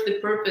the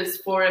purpose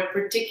for a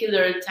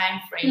particular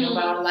time frame of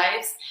our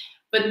lives,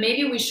 but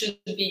maybe we should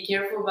be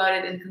careful about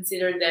it and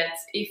consider that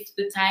if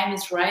the time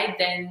is right,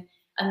 then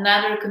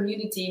another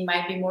community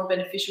might be more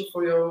beneficial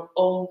for your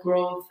own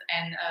growth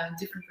and a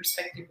different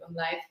perspective on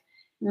life.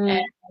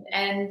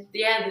 And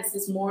yeah, this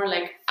is more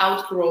like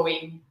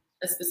outgrowing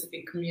a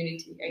specific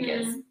community, I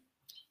guess.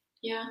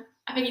 Yeah,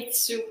 I think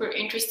it's super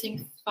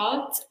interesting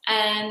thought,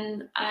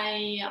 and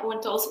I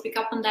want to also pick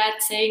up on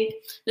that, saying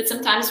that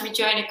sometimes we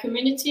join a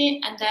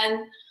community and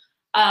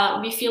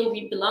then we feel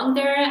we belong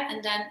there,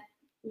 and then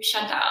we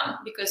shut down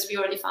because we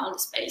already found a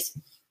space.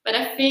 But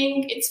I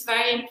think it's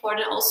very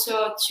important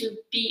also to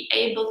be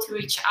able to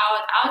reach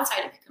out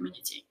outside of the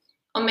community,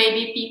 or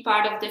maybe be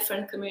part of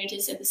different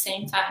communities at the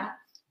same time,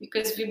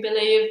 because we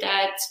believe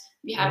that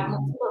we have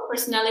multiple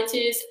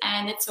personalities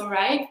and it's all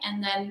right.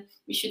 And then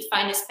we should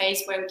find a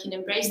space where we can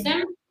embrace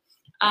them.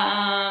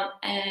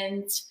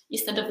 And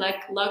instead of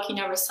like locking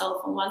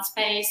ourselves in one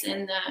space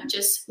and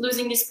just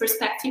losing this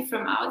perspective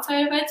from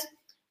outside of it,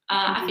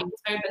 I think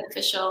it's very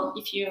beneficial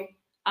if you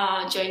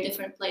join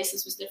different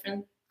places with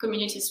different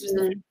communities with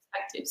different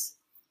perspectives,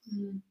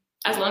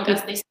 as long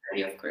as they serve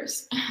you, of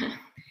course. I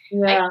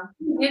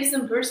can give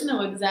some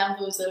personal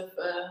examples of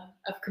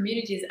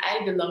communities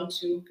I belong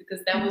to,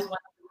 because that was one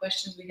of the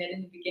questions we had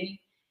in the beginning.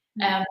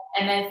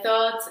 And I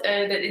thought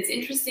that it's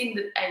interesting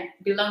that I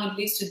belong at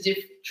least to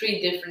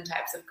three different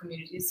types of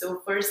communities.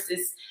 So first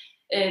is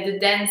the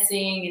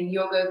dancing and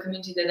yoga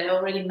community that I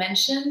already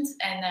mentioned,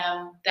 and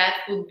that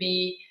would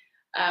be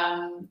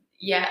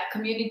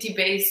community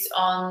based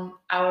on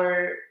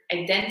our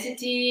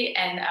identity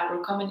and our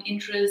common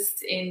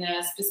interest in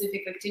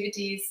specific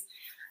activities.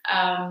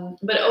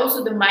 But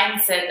also the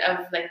mindset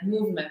of like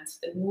movement.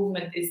 That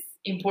movement is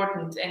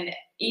important, and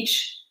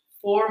each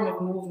form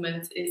of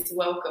movement is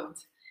welcomed.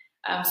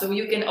 So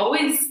you can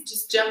always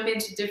just jump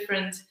into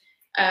different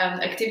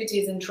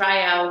activities and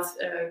try out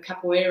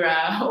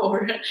capoeira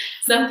or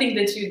something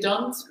that you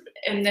don't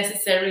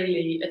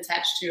necessarily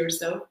attach to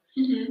yourself.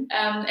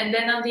 And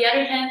then on the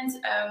other hand,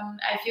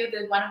 I feel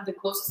that one of the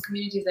closest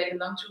communities I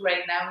belong to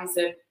right now is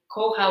a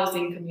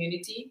co-housing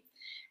community.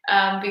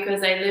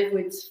 Because I live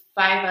with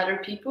 5 other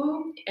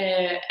people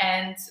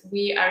and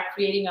we are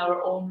creating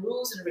our own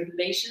rules and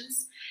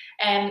regulations.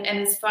 And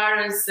as far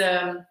as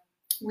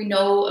we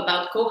know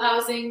about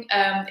co-housing,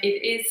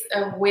 it is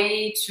a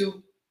way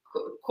to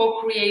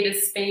co-create a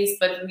space,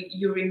 but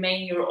you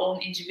remain your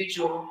own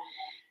individual.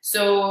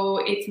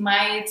 So we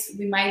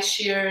might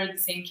share the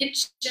same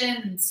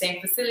kitchen, same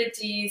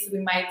facilities. We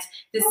might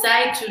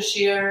decide to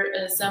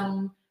share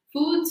some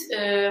food,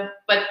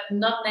 but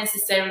not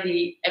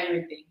necessarily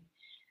everything.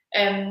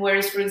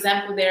 Whereas, for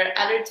example, there are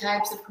other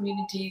types of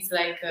communities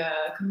like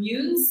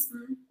communes,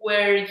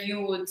 where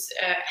you would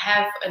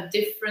have a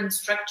different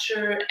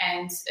structure,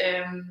 and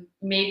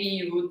maybe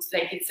you would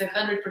like it's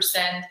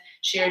 100%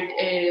 shared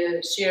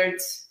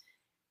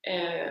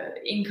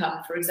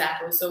income, for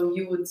example. So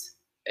you would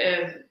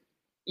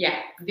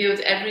build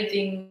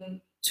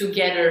everything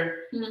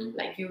together.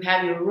 Like you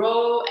have your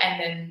row, and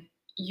then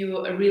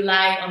you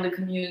rely on the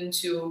commune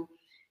to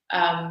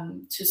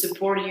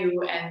support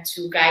you and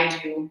to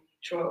guide you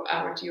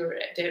throughout your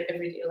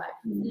everyday life.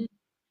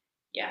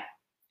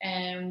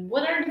 And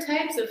what are the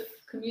types of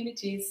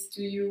communities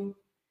do you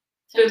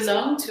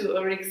belong to,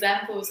 or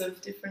examples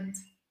of different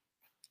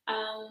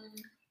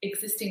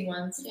existing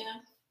ones?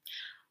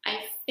 I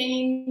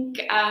think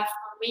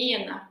from me,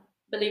 and I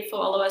believe for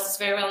all of us, it's a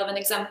very relevant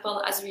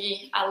example as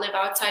we live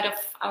outside of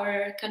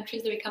our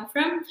countries that we come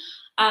from.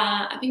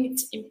 I think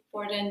it's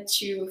important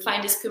to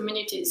find these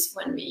communities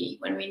when we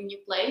in a new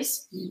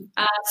place.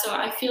 So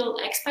I feel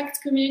expat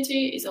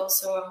community is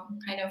also a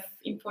kind of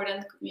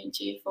important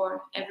community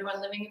for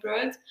everyone living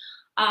abroad,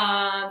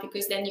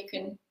 because then you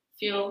can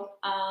feel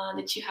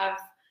that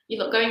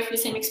you're going through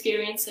the same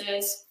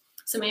experiences.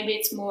 So maybe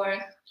it's more,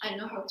 I don't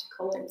know how to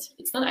call it.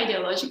 It's not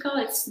ideological.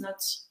 It's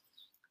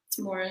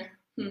more.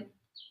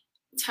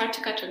 It's hard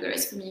to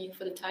categorize for me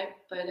for the type,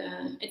 but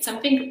it's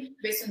something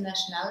based on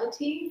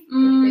nationality.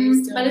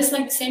 But it's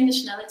like the same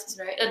nationalities,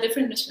 right?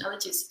 Different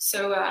nationalities.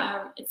 So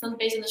it's not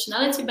based on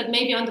nationality, but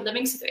maybe on the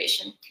living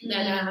situation.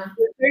 That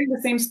we're sharing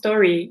the same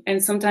story,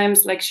 and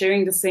sometimes like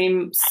sharing the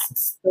same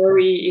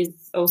story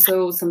is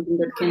also something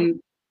that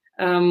can,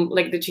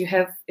 like that you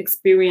have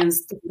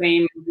experienced the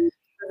same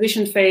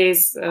transition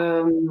phase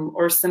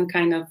or some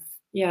kind of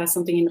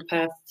something in the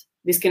past.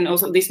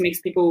 This makes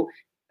people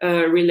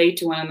relate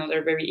to one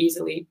another very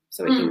easily.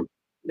 So I think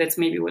that's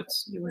maybe what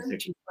you were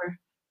searching for.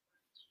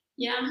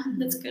 Yeah,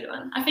 that's a good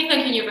one. I think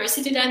like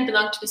university then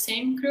belong to the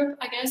same group,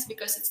 I guess,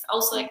 because it's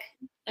also like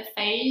a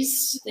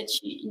phase that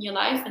you in your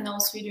life, and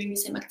also you're doing the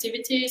same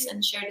activities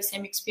and share the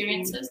same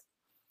experiences.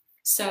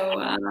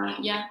 So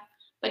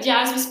but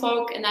as we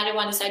spoke, another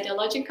one is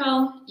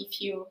ideological.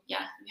 If you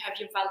have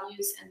your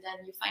values, and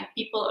then you find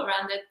people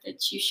around it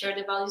that you share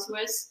the values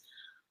with.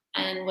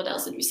 And what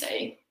else did we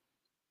say?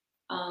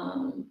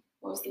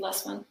 What was the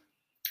last one?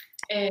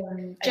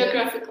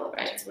 Geographical,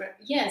 right?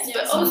 Yes,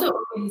 but also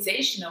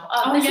organizational.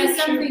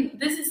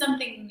 This is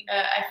something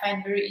I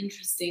find very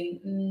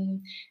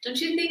interesting. Don't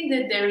you think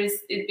that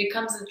it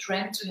becomes a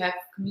trend to have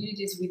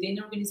communities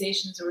within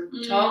organizations, or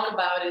talk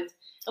about it?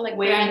 Or like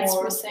brands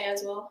would say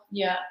as well.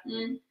 Yeah.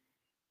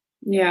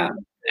 Yeah,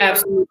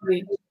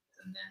 absolutely.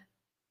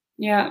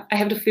 Yeah, I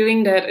have the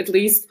feeling that at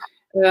least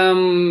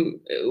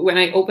when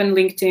I open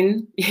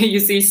LinkedIn, you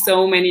see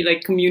so many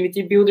like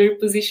community builder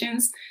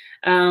positions.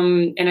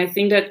 And I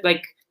think that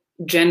like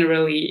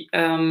generally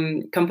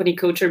company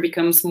culture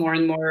becomes more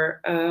and more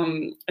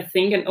a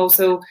thing, and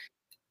also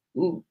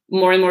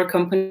more and more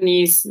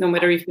companies, no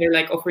matter if they're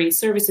like offering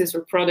services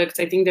or products,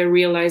 I think they're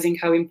realizing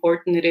how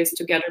important it is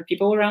to gather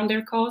people around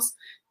their cause,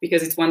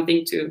 because it's one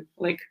thing to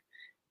like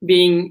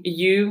being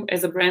you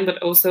as a brand,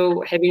 but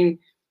also having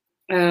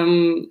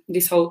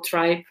this whole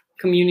tribe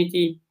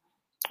community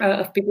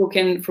of people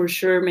can for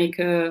sure make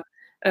a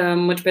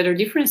much better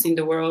difference in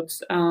the world.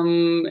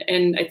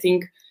 And I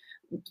think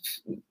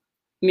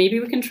maybe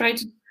we can try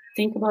to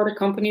think about a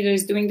company that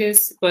is doing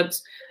this,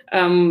 but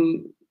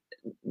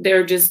there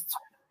are just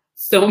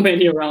so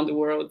many around the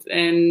world.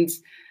 And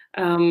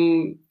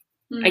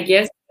I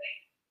guess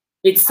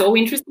it's so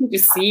interesting to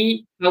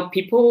see how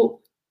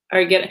people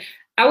are getting.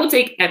 I will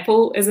take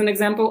Apple as an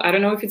example. I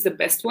don't know if it's the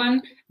best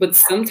one, but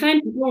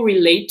sometimes people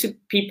relate to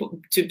people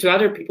to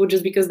other people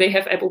just because they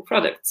have Apple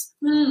products.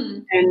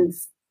 And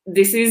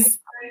this is,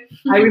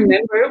 I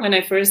remember when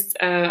I first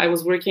I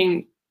was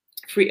working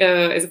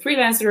as a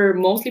freelancer,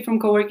 mostly from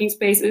co-working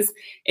spaces,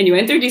 and you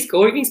enter these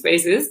co-working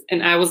spaces,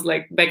 and I was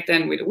like back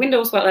then with a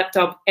Windows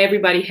laptop,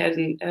 everybody had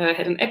an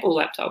Apple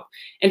laptop,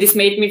 and this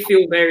made me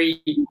feel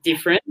very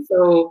different.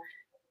 So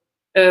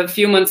a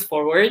few months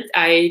forward,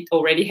 I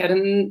already had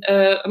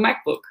a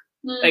MacBook.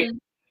 Like,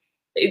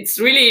 it's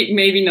really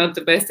maybe not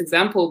the best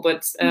example,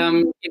 but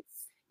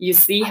you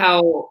see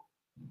how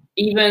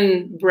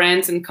even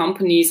brands and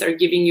companies are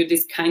giving you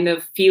this kind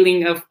of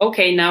feeling of,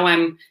 okay, now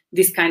I'm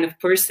this kind of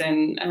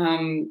person.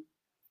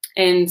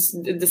 And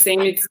the same,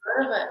 it's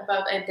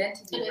about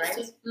identity,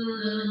 right?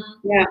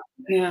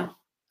 Yeah.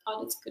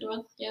 Oh, that's a good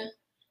one.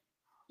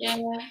 Yeah.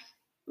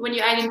 When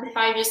you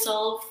identify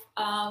yourself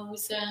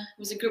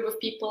with a group of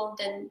people,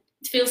 then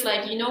it feels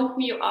like you know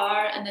who you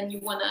are, and then you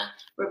want to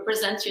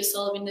represent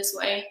yourself in this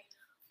way.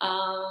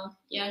 I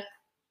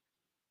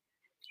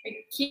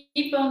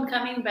keep on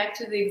coming back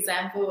to the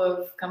example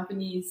of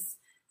companies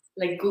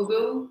like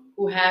Google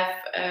who have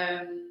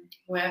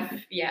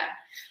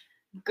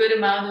good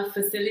amount of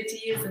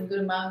facilities and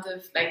good amount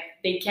of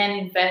they can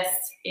invest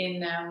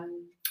in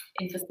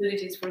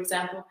facilities, for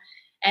example.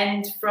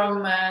 And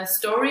from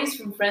stories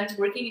from friends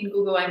working in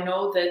Google, I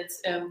know that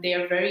they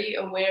are very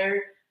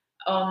aware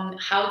on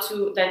how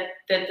to that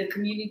the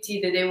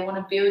community that they want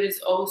to build is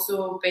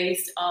also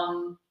based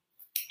on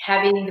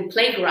having the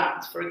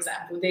playground, for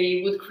example.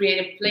 They would create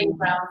a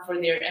playground for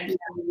their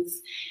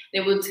employees. They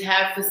would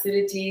have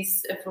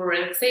facilities for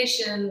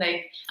relaxation,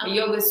 like a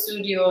yoga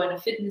studio and a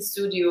fitness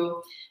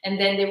studio. And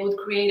then they would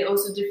create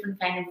also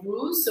different kind of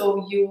rules.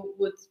 So you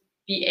would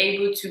be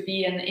able to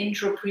be an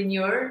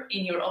entrepreneur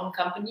in your own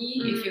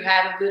company. If you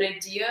have a good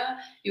idea,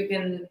 you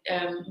can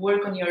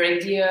work on your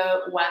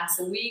idea once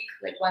a week,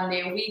 like 1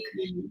 day a week.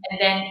 And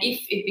then if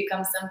it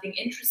becomes something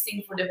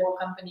interesting for the whole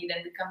company,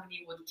 then the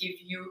company would give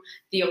you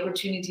the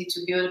opportunity to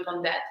build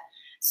upon that.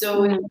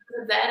 So because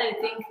of that, I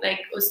think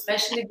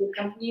especially the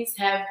companies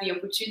have the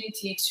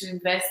opportunity to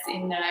invest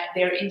in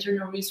their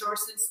internal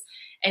resources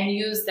and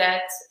use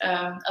that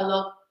a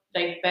lot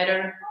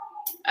better.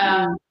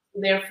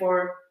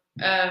 Therefore,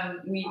 I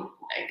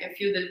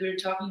feel that we're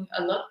talking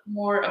a lot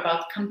more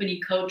about company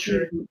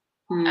culture.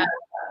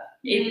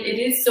 It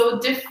is so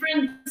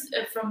different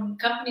from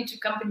company to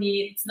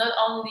company. It's not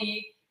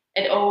only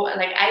at all,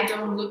 like I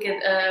don't look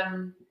at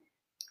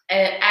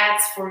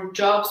ads for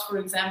jobs, for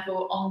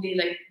example, only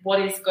like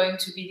what is going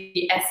to be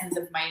the essence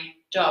of my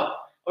job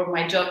or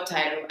my job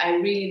title. I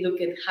really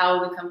look at how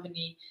the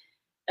company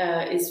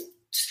is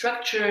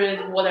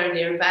structured, what are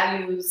their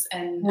values,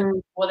 and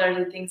what are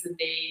the things that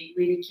they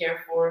really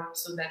care for,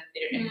 so that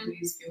their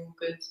employees feel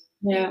good.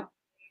 Yeah.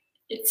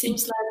 It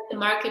seems like the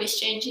market is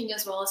changing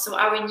as well, so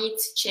our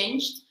needs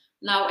changed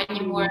now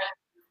anymore.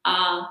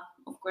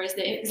 Of course,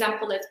 the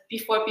example that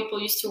before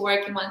people used to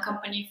work in one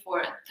company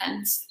for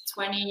 10,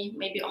 20,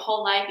 maybe a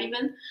whole life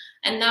even,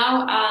 and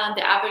now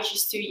the average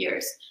is 2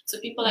 years. So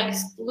people like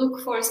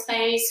look for a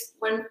space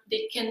when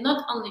they can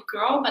not only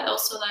grow but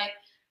also like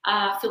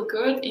feel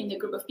good in the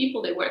group of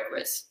people they work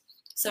with.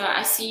 So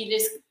I see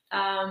this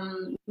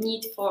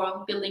need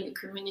for building a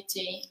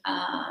community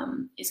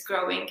is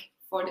growing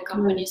for the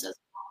companies as well.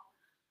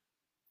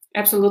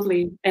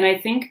 Absolutely, and I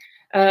think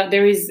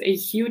there is a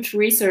huge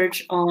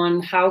research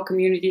on how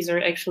communities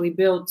are actually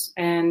built,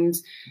 and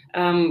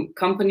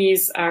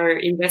companies are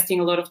investing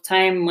a lot of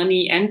time,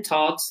 money, and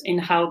thought in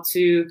how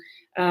to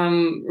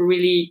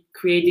really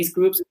create these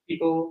groups of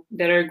people.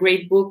 There are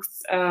great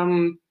books.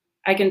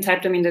 I can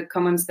type them in the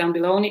comments down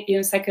below in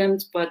a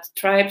second, but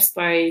Tribes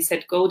by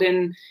Seth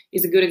Godin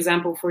is a good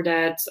example for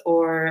that,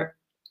 or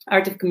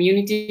Art of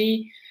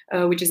Community,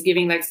 which is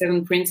giving like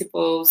 7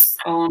 principles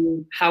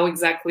on how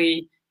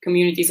exactly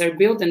communities are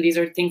built. And these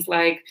are things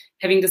like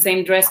having the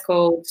same dress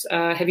code,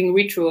 having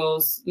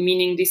rituals,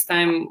 meaning this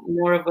time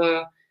more of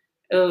a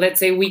let's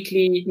say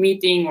weekly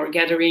meeting or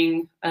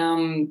gathering.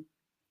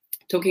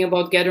 Talking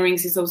about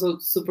gatherings is also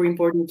super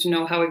important to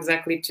know how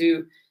exactly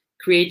to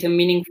create a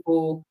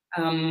meaningful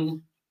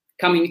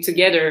coming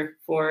together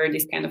for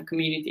these kind of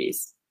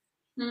communities.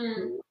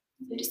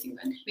 Interesting.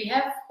 We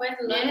have quite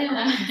a lot of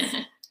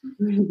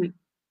comments.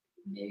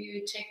 Maybe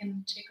you check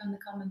on the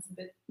comments a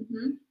bit.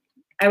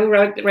 I will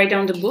write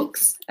down the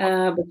books,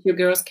 but you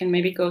girls can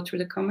maybe go through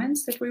the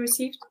comments that we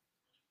received.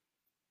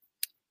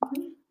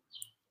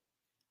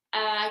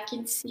 I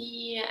can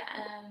see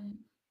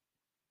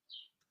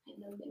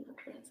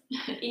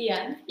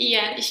Ian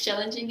is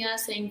challenging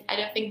us, saying, I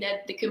don't think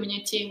that the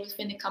community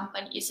within the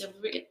company is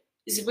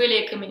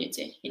really a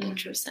community in a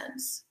true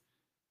sense,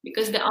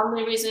 because the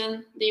only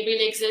reason they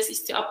really exist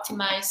is to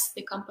optimize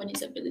the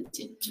company's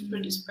ability to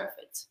produce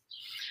profit.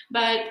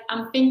 But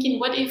I'm thinking,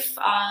 what if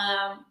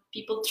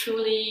people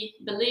truly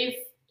believe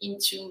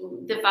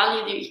into the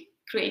value they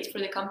create for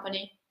the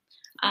company?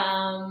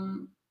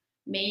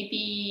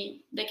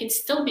 Maybe they can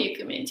still be a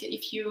community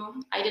if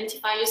you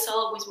identify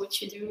yourself with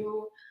what you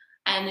do,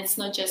 and it's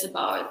not just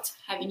about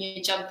having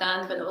your job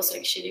done, but also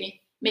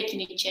actually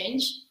making a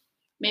change.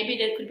 Maybe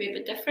that could be a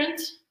bit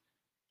different.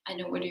 I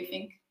know, what do you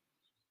think?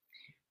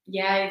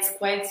 Yeah, it's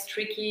quite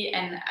tricky,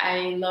 and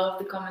I love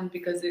the comment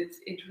because it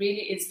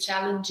really is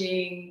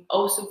challenging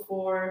also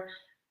for,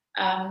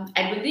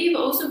 I believe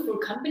also for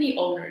company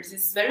owners.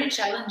 It's very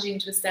challenging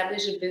to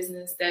establish a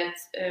business that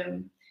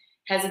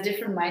has a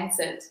different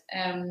mindset,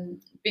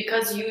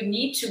 because you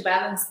need to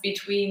balance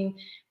between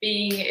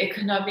being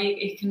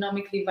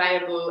economically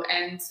viable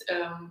and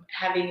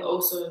having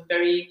also a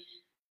very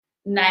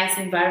nice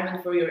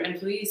environment for your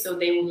employees, so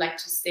they would like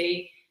to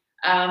stay.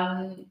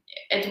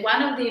 At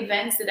one of the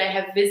events that I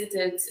have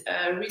visited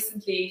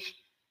recently,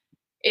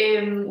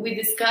 we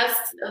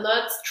discussed a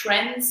lot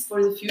trends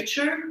for the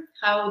future,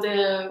 how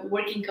the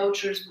working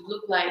cultures would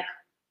look like.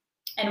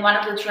 And one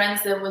of the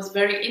trends that was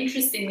very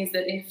interesting is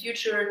that in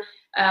future,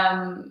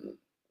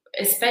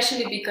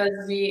 especially because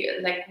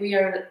we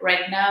are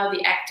right now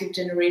the active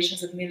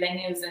generations of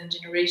millennials and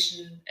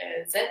Generation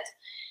Z,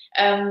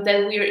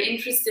 that we are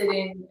interested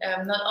in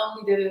not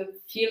only the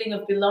feeling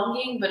of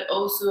belonging, but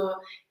also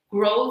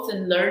growth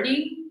and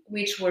learning,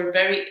 which were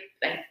very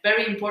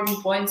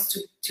important points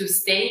to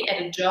stay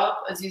at a job.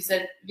 As you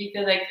said,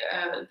 Vika,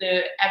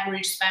 the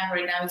average span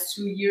right now is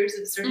 2 years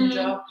at a certain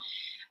job.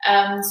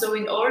 So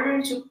in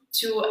order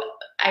to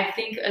I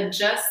think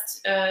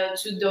adjust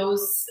to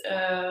those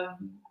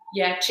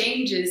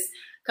changes,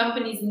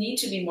 companies need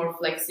to be more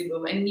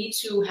flexible and need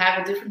to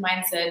have a different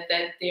mindset,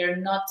 that they're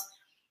not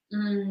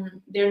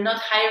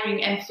hiring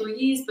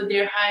employees, but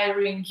they're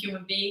hiring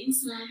human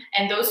beings.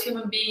 And those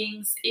human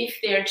beings, if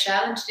they're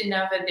challenged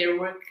enough at their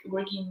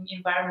working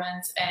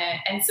environment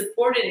and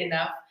supported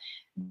enough,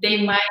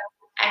 they might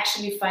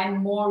actually find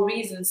more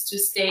reasons to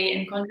stay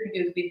and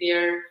contribute with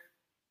their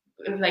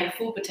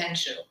full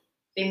potential.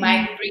 They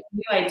might bring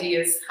new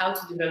ideas how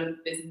to develop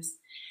a business.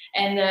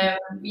 And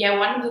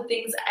one of the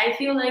things I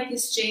feel like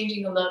is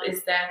changing a lot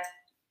is that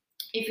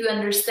if you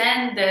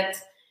understand that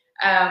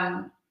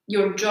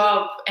your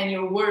job and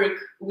your work,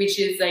 which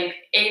is like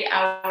 8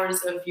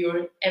 hours of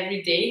your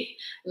everyday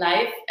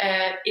life,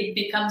 it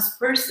becomes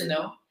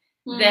personal.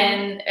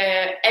 then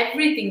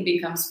everything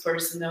becomes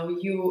personal.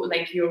 You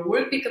like your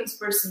work becomes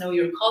personal.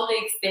 Your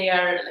colleagues, they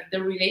are like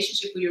the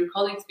relationship with your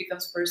colleagues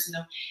becomes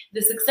personal.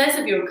 The success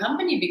of your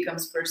company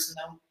becomes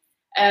personal.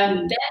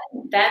 Then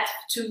that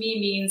to me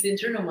means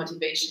internal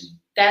motivation.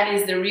 That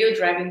is the real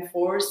driving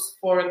force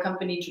for a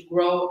company to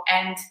grow,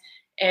 and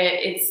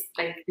it's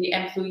like the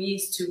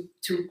employees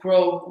to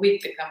grow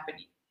with the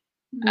company.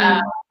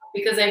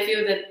 Because I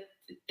feel that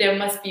there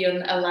must be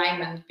an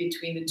alignment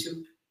between the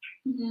two.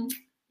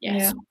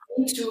 So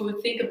we need to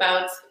think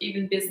about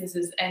even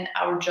businesses and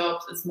our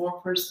jobs as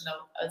more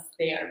personal as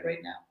they are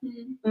right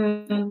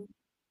now.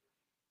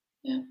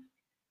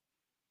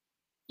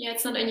 Yeah,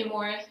 it's not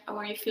anymore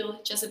where you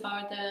feel just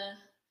about the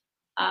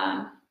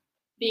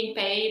being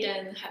paid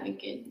and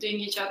doing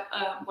your job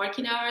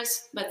working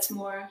hours, but it's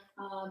more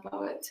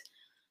about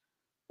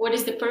what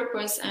is the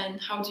purpose and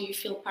how do you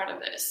feel part of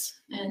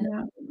this.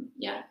 And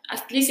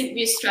at least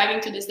we're striving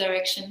to this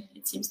direction,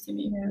 it seems to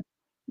me.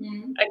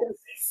 I can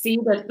see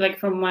that, like,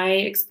 from my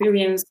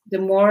experience, the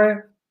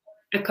more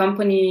a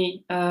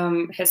company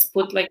has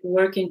put like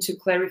work into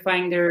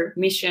clarifying their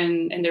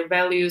mission and their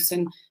values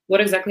and what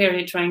exactly are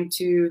they trying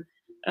to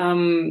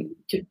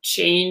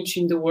change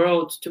in the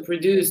world, to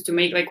produce, to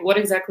make, like,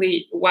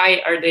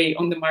 why are they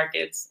on the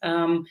market?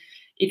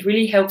 It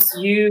really helps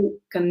you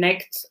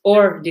connect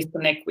or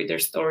disconnect with their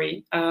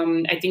story.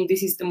 I think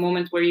this is the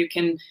moment where you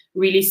can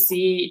really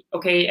see,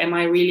 okay, am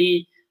I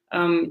really,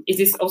 is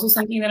this also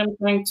something that I'm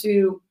trying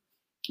to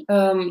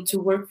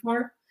work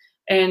for?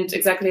 And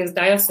exactly as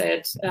Daya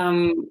said,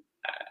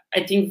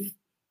 I think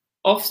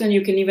often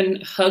you can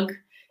even hug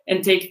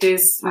and take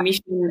this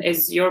mission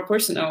as your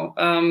personal.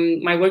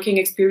 My working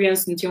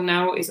experience until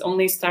now is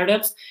only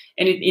startups,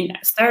 and in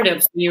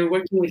startups, you're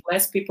working with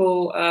less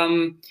people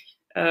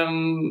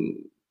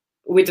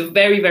with a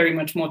very, very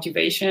much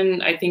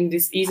motivation. I think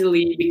this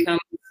easily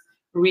becomes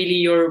really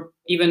your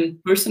even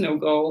personal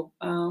goal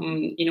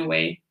in a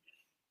way.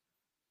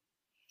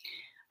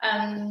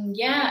 And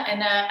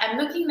I'm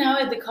looking now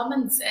at the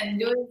comments, and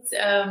Louis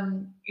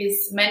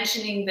is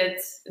mentioning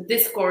that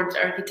Discord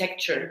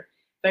architecture,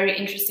 very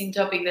interesting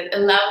topic that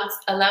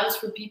allows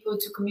for people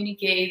to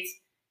communicate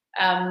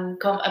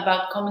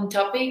about common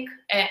topic,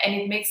 and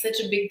it makes such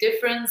a big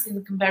difference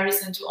in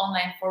comparison to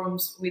online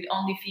forums with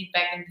only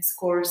feedback and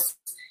discourse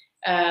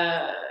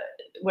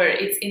where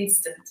it's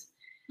instant.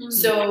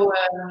 So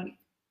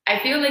I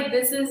feel like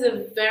this is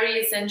a very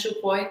essential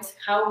point,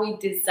 how we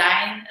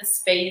design a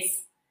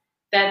space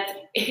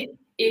that if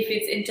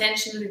it's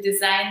intentionally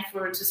designed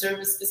to serve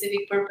a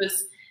specific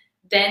purpose,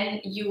 then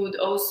you would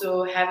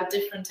also have a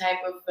different type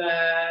of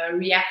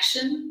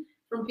reaction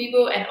from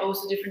people and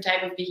also different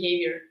type of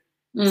behavior.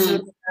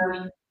 So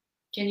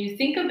can you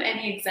think of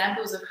any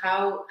examples of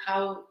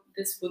how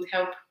this would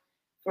help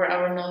for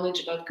our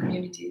knowledge about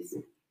communities?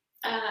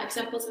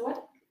 Examples of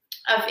what?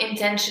 Of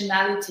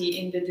intentionality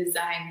in the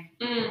design.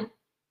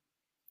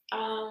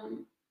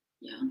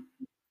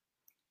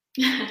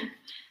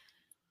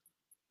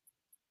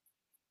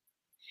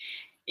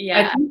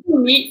 I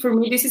think for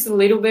me, this is a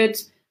little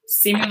bit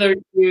similar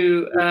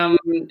to,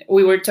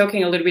 we were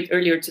talking a little bit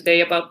earlier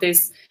today about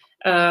this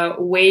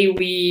way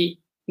we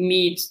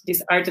meet,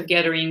 this art of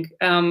gathering.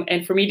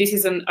 And for me, this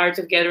is an art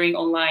of gathering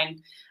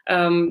online,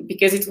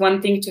 because it's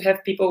one thing to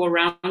have people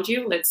around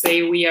you. Let's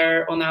say we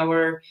are on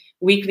our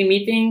weekly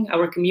meeting,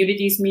 our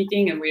communities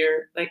meeting, and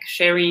we're like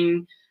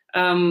sharing,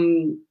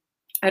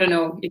 I don't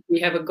know, if we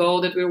have a goal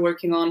that we're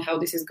working on, how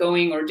this is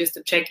going, or just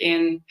to check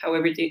in, how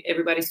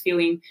everybody's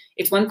feeling.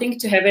 It's one thing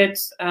to have it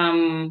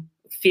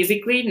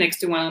physically next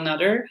to one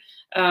another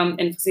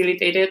and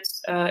facilitate it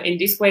in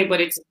this way,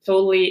 but it's a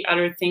totally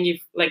other thing if,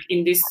 like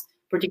in this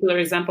particular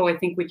example, I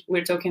think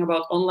we're talking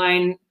about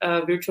online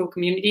virtual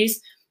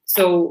communities.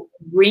 So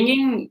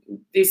bringing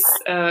this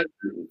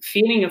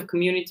feeling of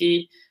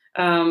community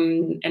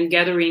and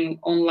gathering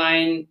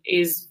online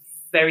is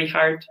very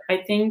hard, I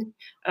think.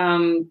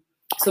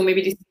 So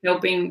maybe this is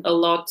helping a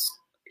lot,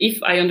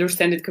 if I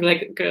understand it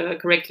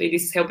correctly,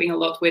 this is helping a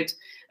lot with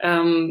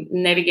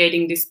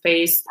navigating this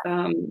space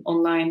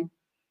online.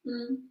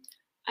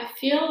 I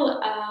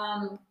feel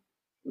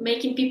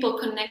making people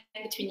connect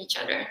between each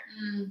other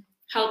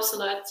helps a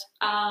lot,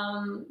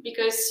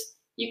 because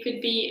you could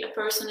be a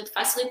person that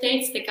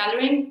facilitates the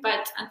gathering,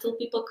 but until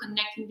people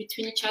connecting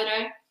between each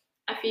other,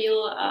 I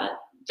feel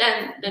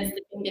then that's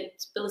the thing that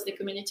builds the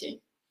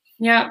community.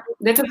 Yeah,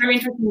 that's a very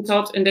interesting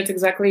thought, and that's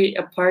exactly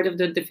a part of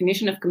the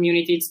definition of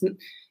community. It's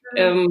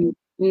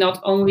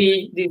not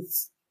only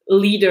this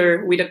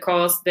leader with a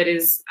cause that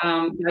is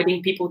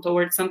guiding people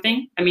towards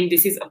something. I mean,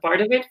 this is a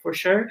part of it for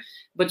sure,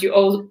 but you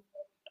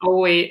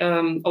always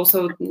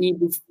also need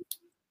this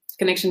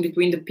connection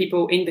between the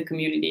people in the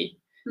community,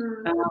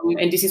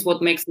 and this is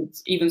what makes it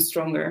even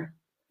stronger.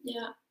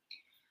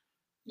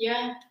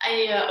 Yeah,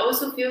 I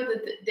also feel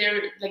that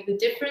the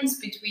difference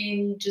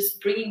between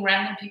just bringing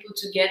random people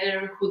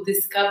together who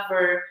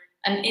discover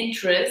an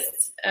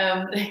interest,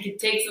 like it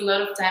takes a lot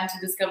of time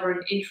to discover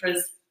an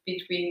interest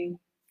between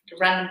the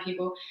random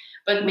people,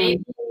 but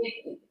maybe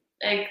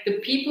like the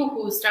people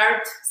who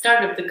start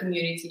up the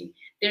community,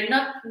 they're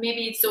not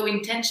maybe so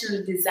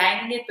intentionally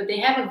designing it, but they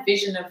have a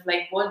vision of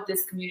like what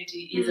this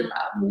community is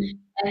about.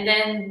 And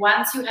then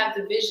once you have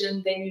the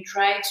vision, then you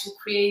try to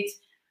create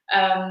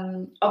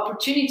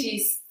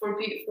opportunities for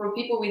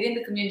people within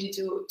the community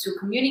to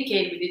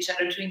communicate with each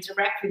other, to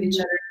interact with each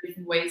other in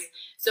different ways.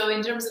 So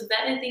in terms of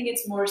that, I think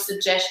it's more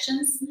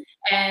suggestions,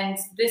 and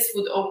this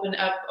would open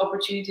up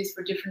opportunities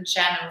for different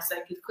channels,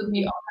 like it could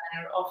be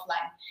online or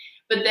offline.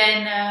 But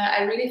then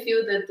I really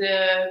feel that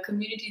the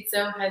community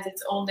itself has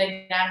its own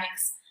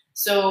dynamics.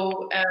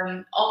 So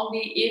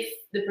only if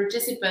the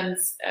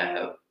participants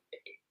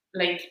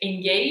like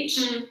engage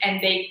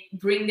and they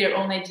bring their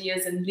own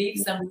ideas and leave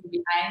something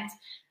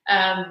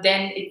behind,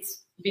 then it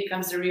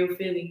becomes a real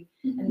feeling.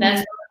 And that's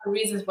one of the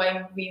reasons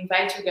why we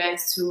invite you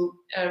guys to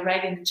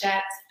write in the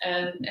chat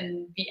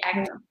and be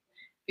active,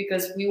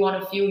 because we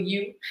want to feel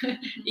you,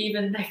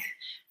 even like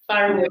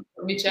far away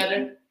from each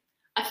other.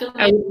 I feel like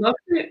I would love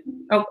to.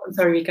 Oh,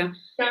 sorry, Vika.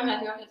 Go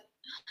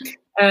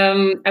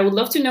ahead. I would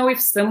love to know if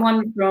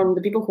someone from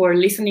the people who are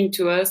listening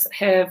to us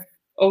have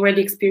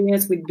already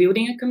experience with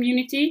building a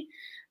community,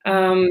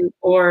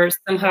 or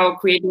somehow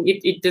creating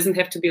it. It doesn't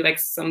have to be like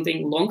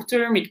something long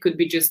term. It could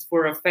be just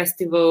for a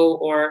festival,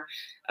 or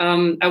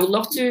I would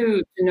love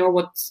to know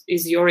what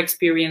is your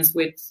experience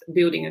with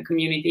building a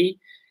community.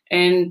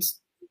 And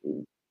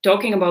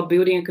talking about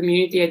building a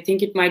community, I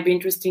think it might be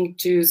interesting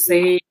to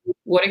say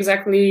what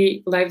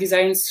exactly Life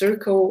Design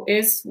Circle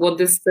is, what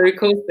this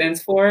circle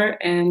stands for.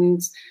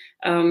 And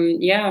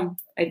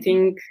I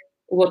think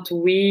what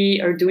we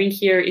are doing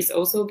here is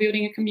also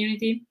building a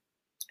community.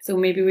 So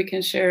maybe we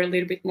can share a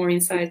little bit more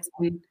insights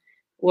on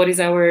what is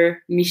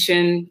our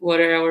mission, what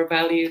are our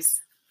values.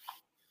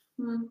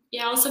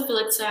 Yeah, I also feel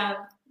it's a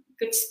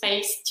good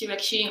space to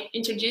actually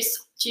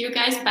introduce to you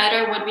guys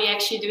better what we're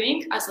actually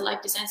doing as a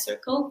Life Design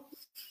Circle.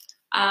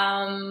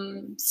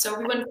 So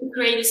we want to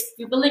create this,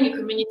 we're building a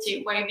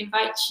community where we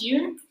invite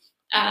you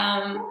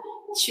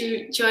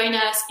to join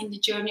us in the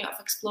journey of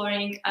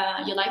exploring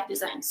your life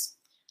designs.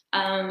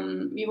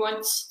 We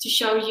want to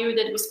show you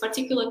that with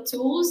particular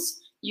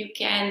tools, you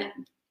can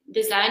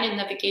design and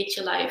navigate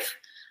your life.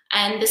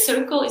 And the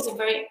circle part is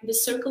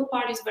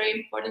a very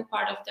important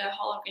part of the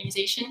whole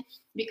organization,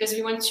 because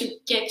we want to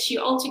get you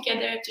all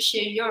together to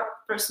share your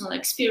personal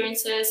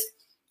experiences,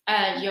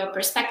 your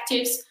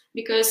perspectives,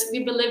 because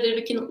we believe that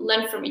we can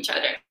learn from each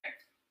other.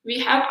 We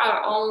have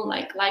our own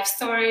like life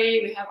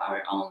story, we have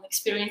our own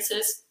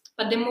experiences,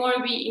 but the more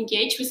we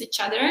engage with each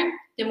other,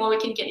 the more we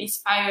can get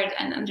inspired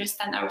and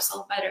understand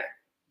ourselves better.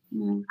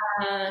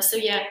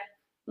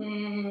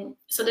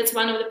 So that's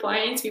one of the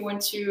points. We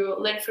want to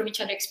learn from each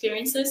other's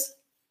experiences.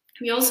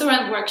 We also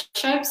run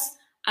workshops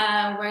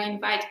where we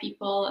invite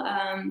people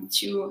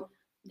to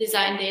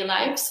design their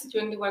lives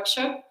during the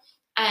workshop,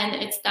 and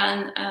it's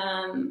done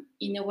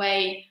in a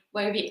way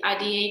where we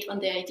ideate on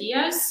the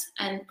ideas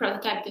and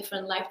prototype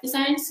different life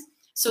designs.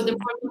 So the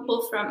more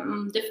people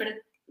from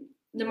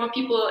the more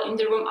people in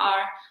the room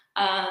are,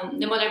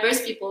 the more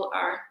diverse people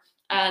are,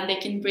 they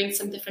can bring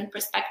some different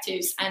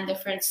perspectives and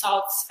different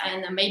thoughts,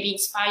 and maybe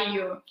inspire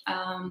you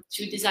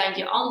to design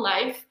your own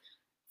life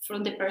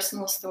from the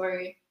personal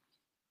story.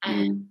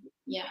 And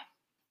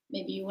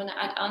maybe you want to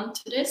add on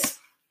to this?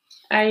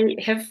 I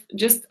have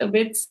just a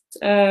bit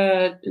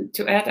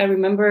to add. I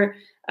remember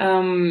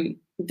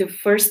the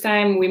first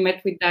time we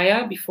met with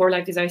Daya, before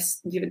Life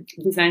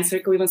Design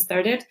Circle even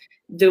started,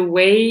 the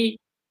way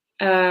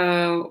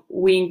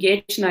we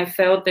engaged, and I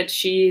felt that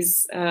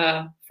she's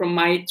from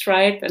my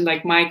tribe and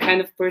like my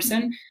kind of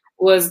person,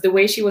 was the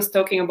way she was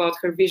talking about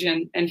her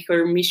vision and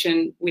her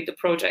mission with the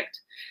project.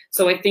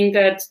 So I think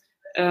that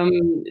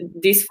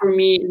this for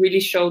me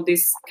really showed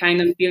this kind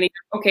of feeling,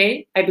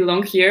 okay, I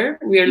belong here.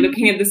 We are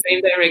looking at the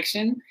same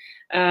direction.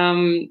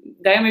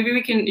 Daya, maybe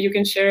you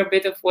can share a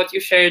bit of what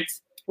you shared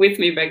with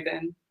me back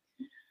then.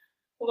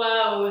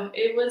 Wow,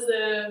 it was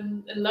a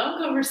long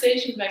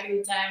conversation back at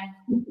the time.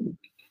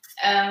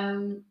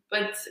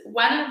 But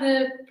one of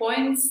the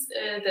points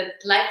that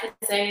Life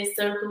Design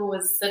Circle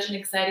was such an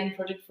exciting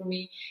project for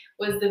me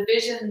was the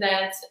vision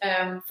that,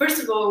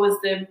 first of all, was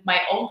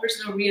my own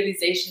personal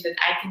realization that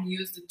I can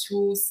use the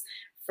tools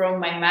from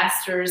my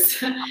masters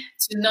to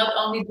not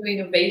only do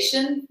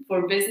innovation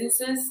for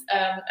businesses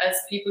as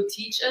people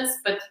teach us,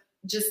 but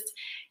just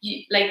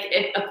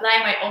apply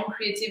my own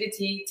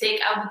creativity,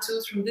 take out the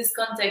tools from this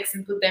context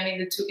and put them in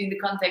the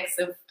context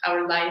of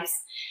our lives.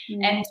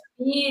 And to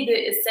me, the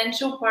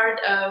essential part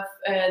of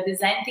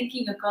design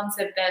thinking, a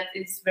concept that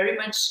is very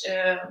much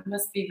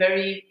must be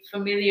very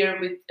familiar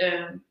with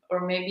or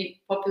maybe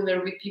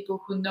popular with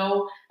people who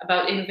know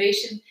about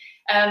innovation.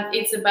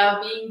 It's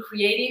about being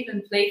creative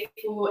and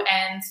playful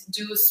and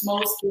do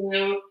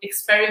small-scale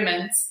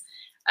experiments,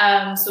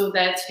 so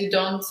that you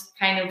don't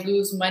kind of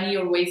lose money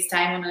or waste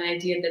time on an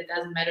idea that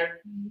doesn't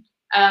matter.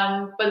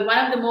 But one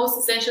of the most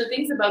essential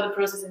things about the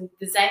process in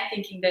design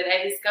thinking that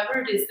I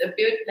discovered is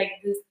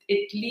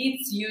it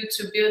leads you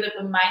to build up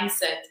a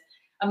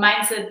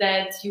mindset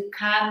that you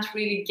can't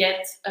really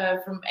get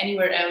from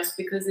anywhere else,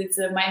 because it's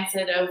a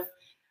mindset of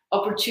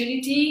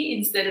opportunity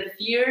instead of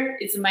fear.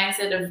 It's a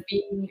mindset of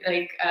being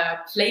like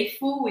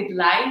playful with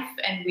life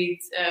and with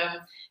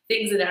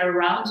things that are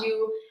around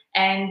you,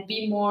 and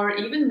be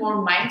even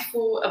more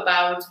mindful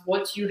about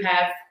what you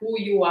have, who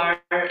you are,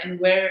 and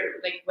where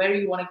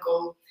you want to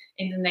go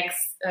in the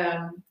next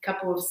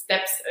couple of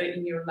steps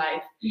in your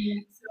life.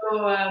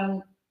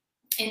 So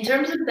in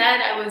terms of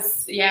that,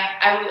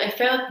 I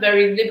felt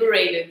very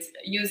liberated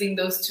using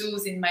those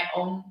tools in my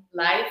own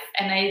life,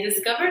 and I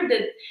discovered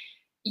that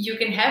you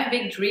can have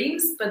big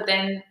dreams, but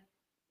then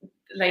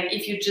like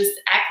if you just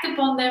act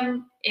upon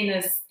them in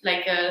a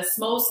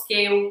small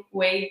scale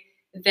way,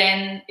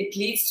 then it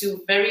leads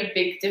to very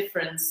big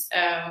difference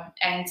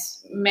and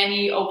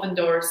many open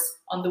doors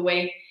on the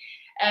way.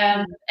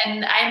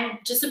 And I'm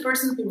just a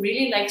person who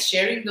really likes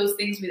sharing those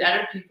things with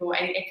other people.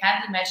 I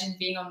can't imagine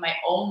being on my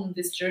own on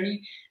this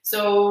journey.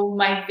 So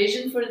my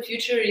vision for the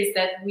future is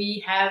that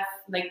we have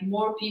like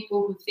more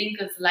people who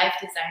think as life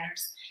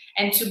designers.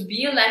 And to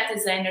be a life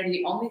designer,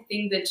 the only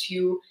thing that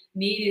you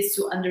need is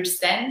to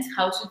understand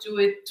how to do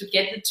it, to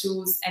get the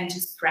tools, and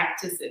just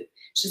practice it.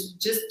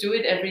 Just do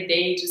it every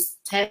day.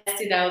 Just test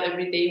it out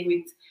every day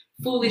with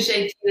foolish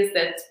ideas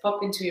that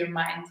pop into your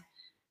mind.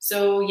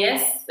 So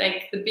yes,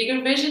 like the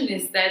bigger vision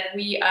is that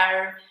we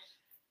are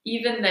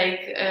even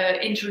like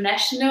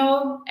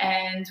international,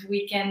 and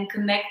we can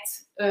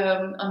connect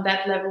on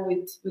that level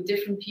with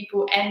different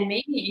people, and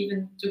maybe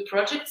even do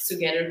projects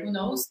together. Who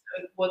knows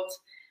what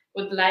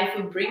life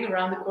will bring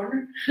around the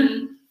corner.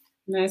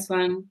 Nice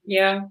one.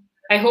 Yeah.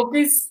 I hope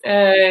this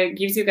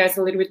gives you guys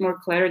a little bit more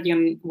clarity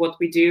on what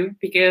we do,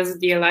 because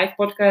the Alive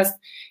podcast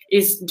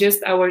is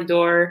just our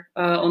door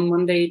on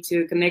Monday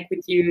to connect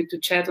with you, to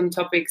chat on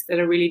topics that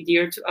are really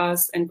dear to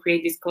us and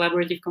create this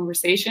collaborative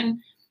conversation.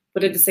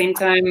 But at the same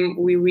time,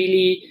 we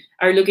really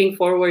are looking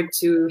forward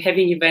to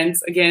having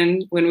events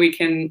again when we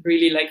can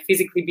really like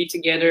physically be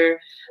together.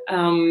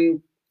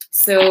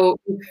 So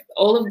if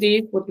all of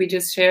this, what we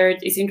just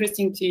shared, is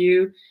interesting to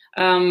you,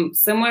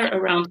 somewhere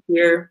around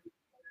here,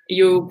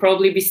 you'll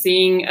probably be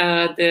seeing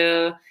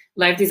the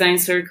Life Design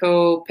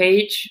Circle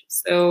page.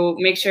 So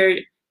make sure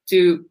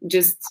to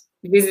just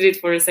visit it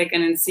for a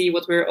second and see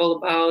what we're all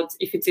about.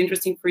 If it's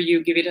interesting for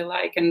you, give it a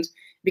like and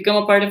become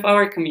a part of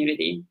our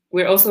community.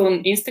 We're also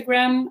on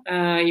Instagram.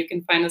 You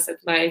can find us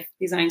at Life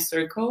Design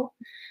Circle,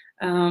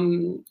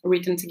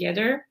 written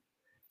together.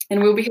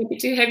 And we'll be happy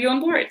to have you on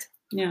board.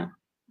 Yeah.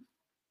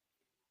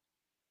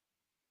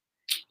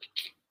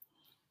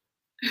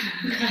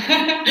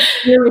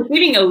 We're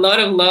receiving a lot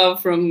of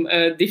love from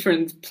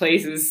different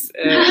places.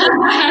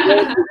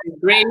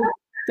 Great.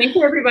 Thank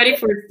you, everybody,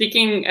 for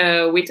sticking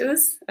with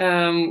us.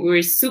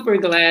 We're super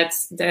glad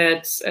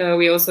that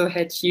we also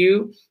had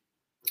you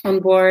on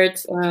board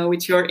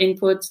with your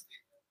input.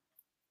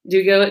 Do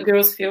you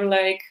girls feel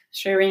like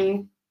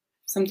sharing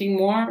something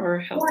more, or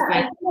how?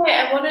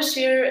 I want to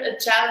share a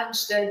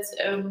challenge that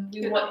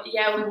we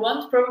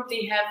won't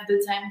probably have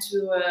the time to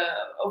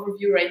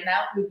overview right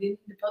now within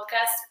the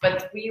podcast,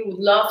 but we would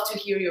love to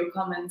hear your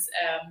comments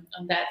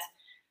on that.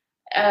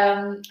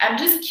 I'm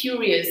just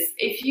curious,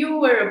 if you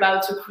were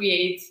about to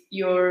create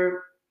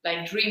your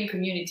like dream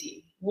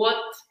community,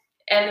 what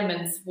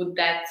elements would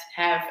that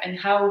have, and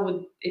how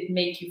would it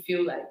make you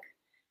feel like?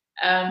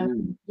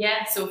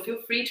 So feel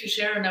free to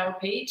share on our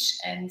page,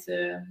 and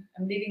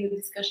I'm leaving the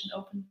discussion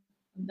open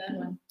on that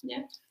one.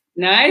 Yeah.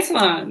 Nice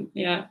one.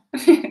 Yeah.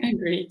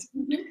 Great.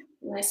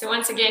 Yeah, so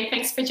once again,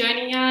 thanks for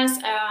joining us.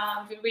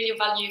 We really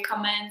value your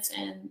comments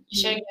and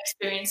sharing your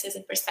experiences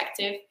and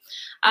perspective.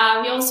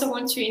 We also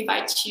want to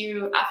invite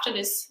you after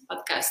this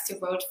podcast to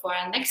vote for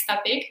our next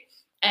topic.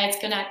 It's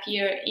going to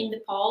appear in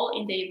the poll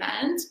in the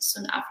event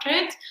soon after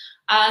it.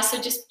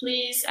 So just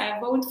please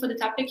vote for the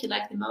topic you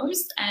like the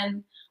most,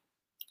 and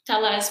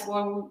tell us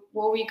what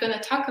we're going to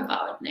talk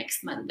about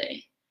next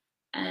Monday.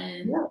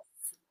 And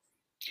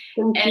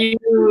thank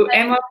you,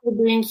 Emma, for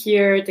being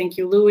here. Thank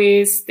you,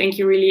 Luis. Thank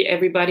you, really,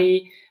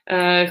 everybody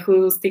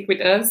who stick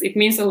with us. It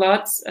means a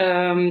lot.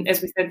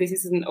 As we said, this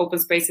is an open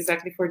space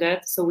exactly for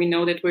that. So we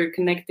know that we're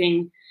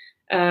connecting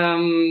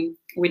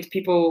with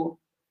people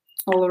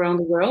all around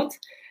the world.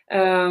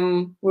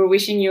 We're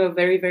wishing you a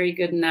very, very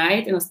good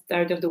night and a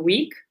start of the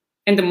week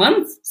and the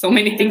month. So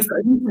many things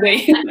are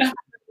today.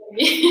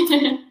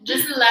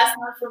 Just the last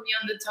one for me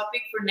on the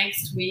topic for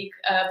next week,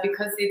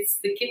 because it's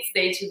the Kids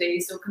Day today.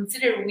 So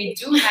consider we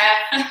do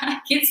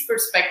have kids'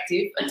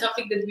 perspective, a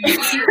topic that we really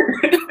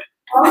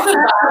talk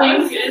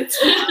about.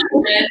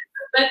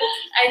 But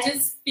I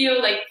just feel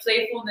like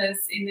playfulness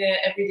in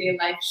the everyday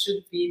life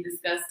should be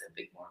discussed a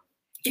bit more.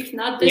 If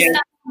not this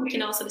time, we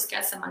can also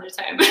discuss some other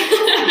time.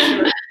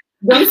 Sure.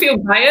 Don't feel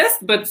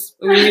biased, but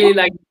really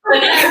like.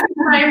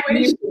 I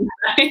wish.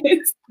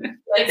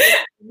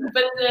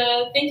 But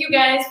thank you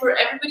guys for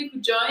everybody who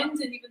joined,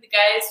 and even the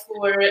guys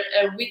who were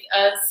with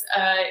us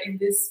in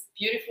this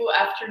beautiful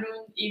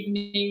afternoon,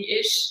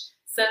 evening-ish,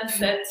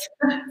 sunset-ish,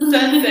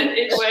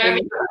 wherever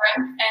you are.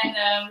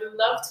 And we'd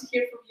love to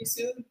hear from you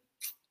soon.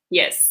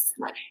 Yes.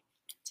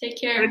 Take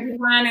care,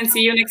 everyone, and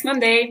see you next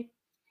Monday.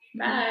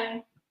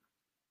 Bye.